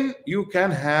 Then you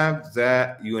can have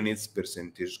the units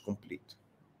percentage complete.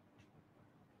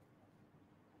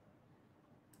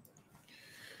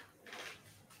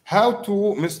 How to,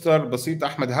 Mr. Basit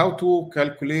Ahmed, how to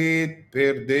calculate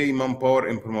per day manpower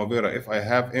in Primavera if I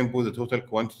have input the total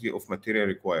quantity of material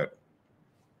required?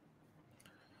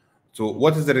 So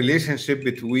what is the relationship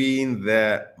between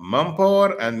the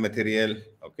manpower and material?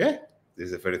 Okay, this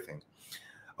is the first thing.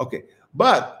 Okay,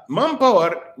 but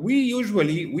manpower, we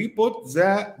put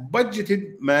the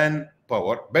budgeted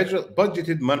manpower,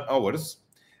 budgeted man hours.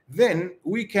 Then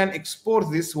we can export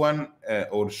this one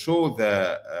or show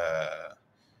the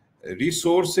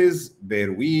resources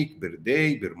per week, per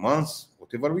day, per month,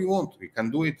 whatever we want. We can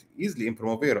do it easily in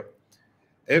Primavera.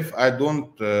 If I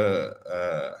don't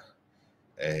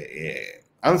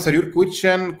answer your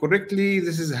question correctly,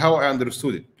 this is how I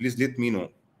understood it. Please let me know.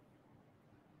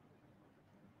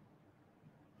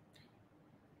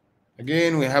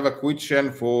 Again, we have a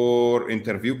question for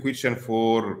interview question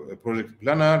for project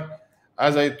planner.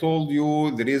 As I told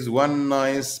you, there is one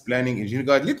nice planning engineer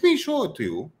guide. Let me show it to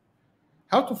you.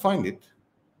 How to find it?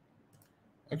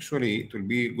 Actually, it will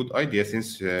be a good idea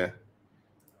since too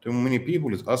many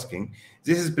people is asking.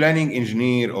 This is planning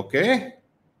engineer, okay?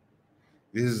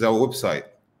 This is our website.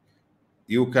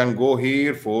 You can go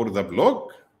here for the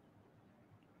blog.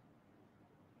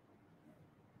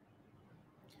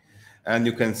 And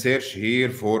you can search here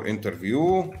for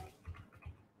interview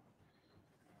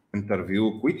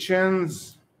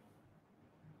questions.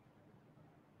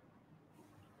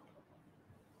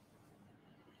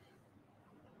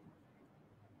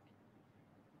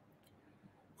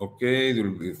 Okay,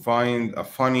 you'll find a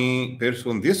funny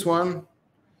person. This one,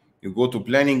 you go to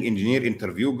planning engineer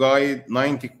interview guide,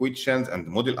 90 questions and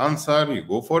model answer. You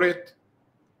go for it.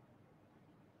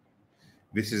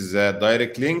 This is a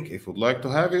direct link if you'd like to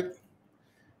have it.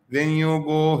 Then you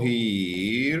go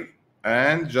here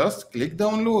and just click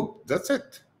download. That's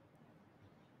it.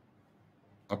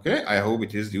 Okay, I hope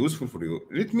it is useful for you.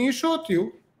 Let me show it to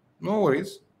you. No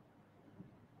worries.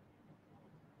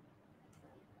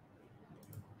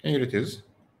 Here it is.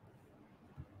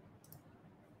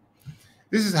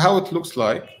 This is how it looks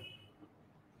like.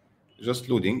 Just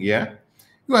loading, yeah.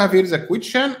 You have here the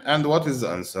question and what is the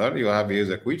answer. You have here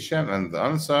the question and the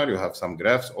answer. You have some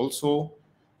graphs also.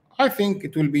 I think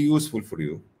it will be useful for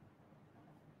you.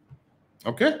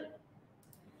 Okay.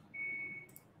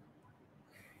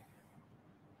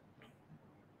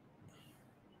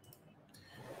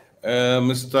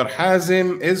 Mr.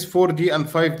 Hazim, is 4D and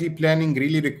 5D planning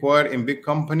really required in big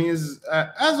companies?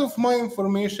 As of my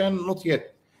information, not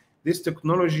yet. This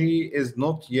technology is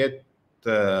not yet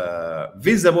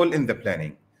visible in the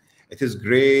planning. It is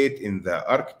great in the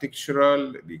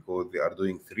architectural because they are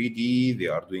doing 3D, they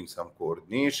are doing some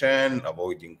coordination,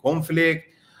 avoiding conflict.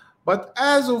 But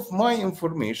as of my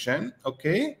information,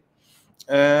 okay,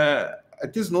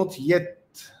 it is not yet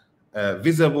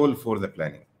visible for the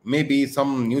planning. Maybe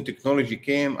some new technology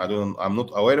came. I'm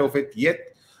not aware of it yet.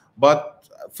 But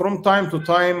from time to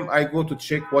time, I go to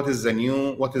check what is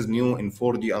new in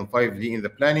 4D and 5D in the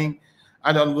planning,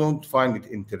 and I don't find it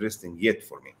interesting yet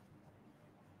for me.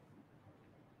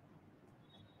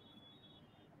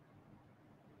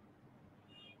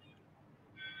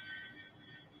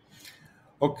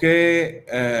 Okay,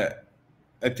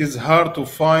 it is hard to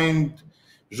find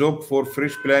job for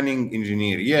fresh planning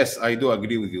engineer. Yes, I do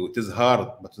agree with you. It is hard,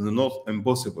 but not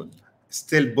impossible.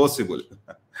 Still possible.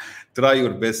 Try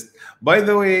your best. By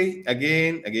the way,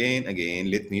 again,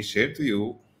 let me share to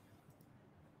you.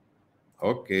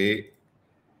 Okay.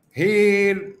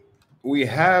 Here we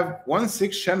have one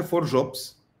section for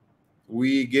jobs.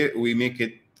 We make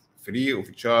it free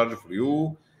of charge for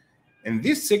you. In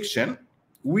this section,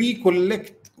 we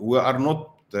collect. We are not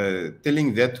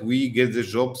telling that we get the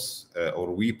jobs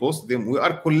or we post them. We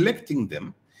are collecting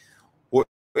them.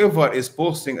 Whoever is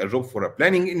posting a job for a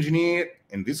planning engineer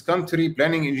in this country,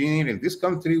 planning engineer in this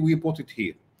country, we put it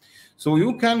here. So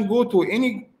you can go to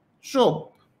any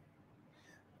job,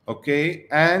 okay,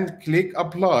 and click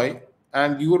apply,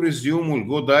 and your resume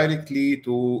will go directly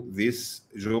to this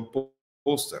job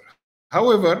poster.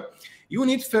 However, you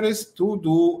need first to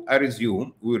do a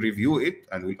resume. We'll review it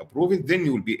and we'll approve it. Then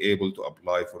you will be able to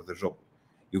apply for the job.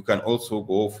 You can also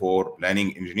go for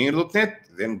planningengineer.net,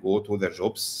 then go to the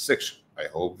jobs section. I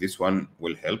hope this one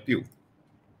will help you.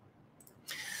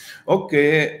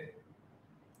 Okay.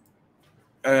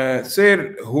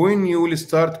 Sir, when you will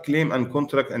start claim and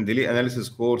contract and delay analysis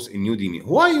course in Udemy?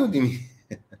 Why Udemy?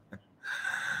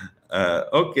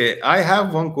 Okay, I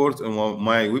have one course on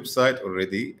my website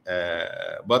already,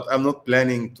 but I'm not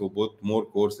planning to put more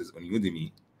courses on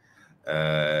Udemy.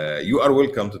 You are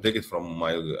welcome to take it from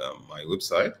my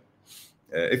website.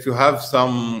 If you have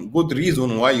some good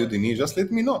reason why Udemy, just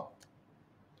let me know.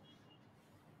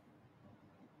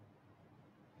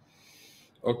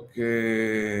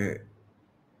 Okay.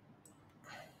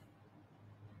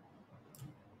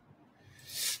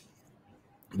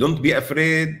 Don't be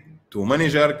afraid to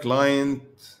manager, client,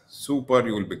 super,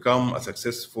 you will become a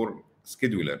successful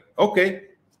scheduler. Okay,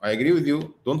 I agree with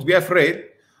you. Don't be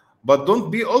afraid, but don't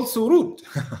be also rude.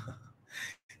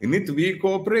 You need to be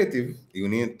cooperative. You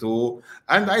need to,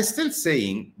 and I still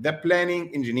saying the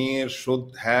planning engineer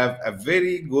should have a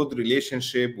very good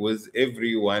relationship with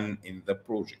everyone in the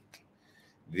project.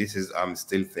 This is, I'm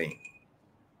still saying.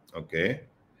 Okay.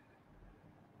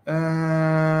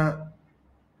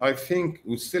 I think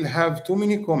we still have too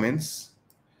many comments,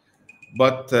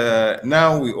 but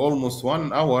now we almost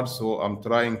 1 hour, so I'm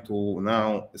trying to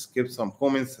now skip some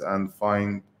comments and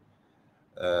find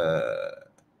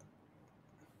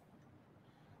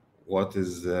what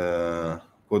is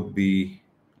could be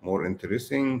more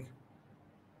interesting.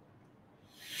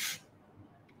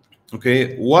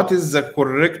 Okay, what is the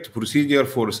correct procedure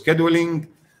for scheduling?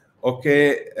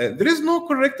 Okay, there is no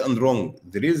correct and wrong.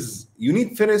 There is, you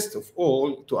need first of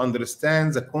all to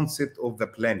understand the concept of the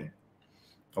planning.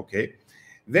 Okay,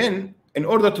 then in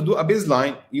order to do a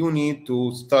baseline, you need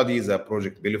to study the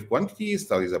project bill of quantities,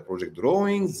 study the project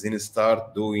drawings, then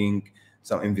start doing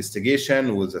some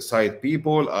investigation with the site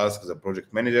people, ask the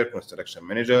project manager, construction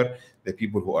manager, the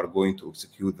people who are going to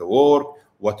execute the work.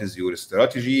 What is your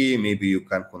strategy? Maybe you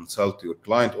can consult your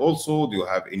client also. Do you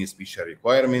have any special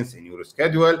requirements in your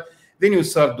schedule? Then you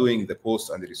start doing the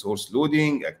cost and resource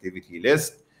loading, activity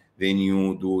list. Then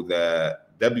you do the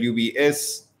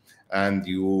WBS and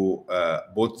you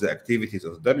put the activities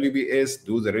of WBS,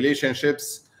 do the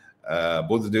relationships,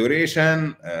 put the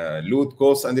duration, load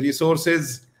costs and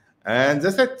resources, and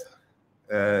that's it.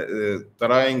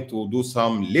 Trying to do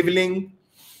some leveling,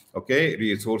 okay,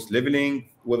 resource leveling,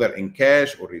 whether in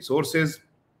cash or resources.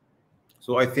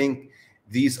 So I think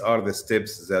these are the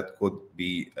steps that could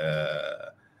be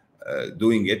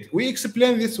doing it. We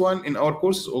explain this one in our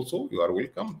courses also. You are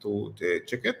welcome to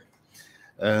check it.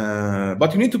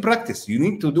 But you need to practice. You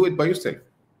need to do it by yourself.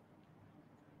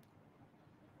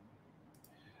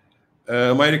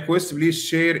 My request, please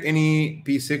share any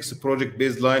P6 project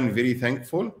baseline. Very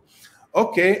thankful.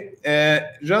 Okay,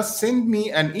 just send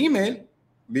me an email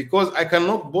because I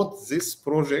cannot put these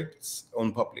projects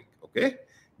on public, okay?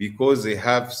 Because they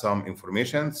have some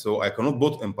information, so I cannot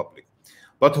put in public.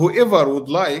 But whoever would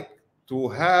like to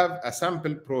have a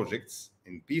sample projects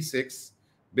in P6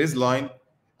 baseline,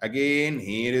 again,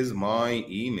 here is my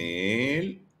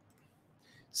email.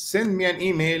 Send me an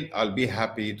email. I'll be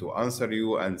happy to answer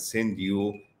you and send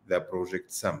you the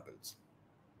project samples.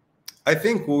 I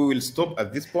think we will stop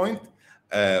at this point.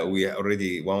 We are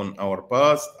already 1 hour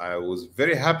past. I was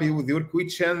very happy with your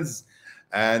questions.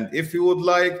 And if you would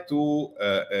like to,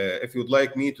 if you would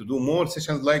like me to do more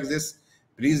sessions like this,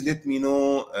 please let me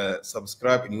know.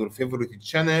 Subscribe in your favorite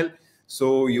channel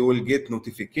so you will get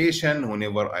notification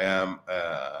whenever I am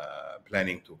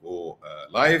planning to go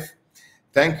live.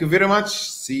 Thank you very much.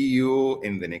 See you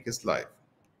in the next live.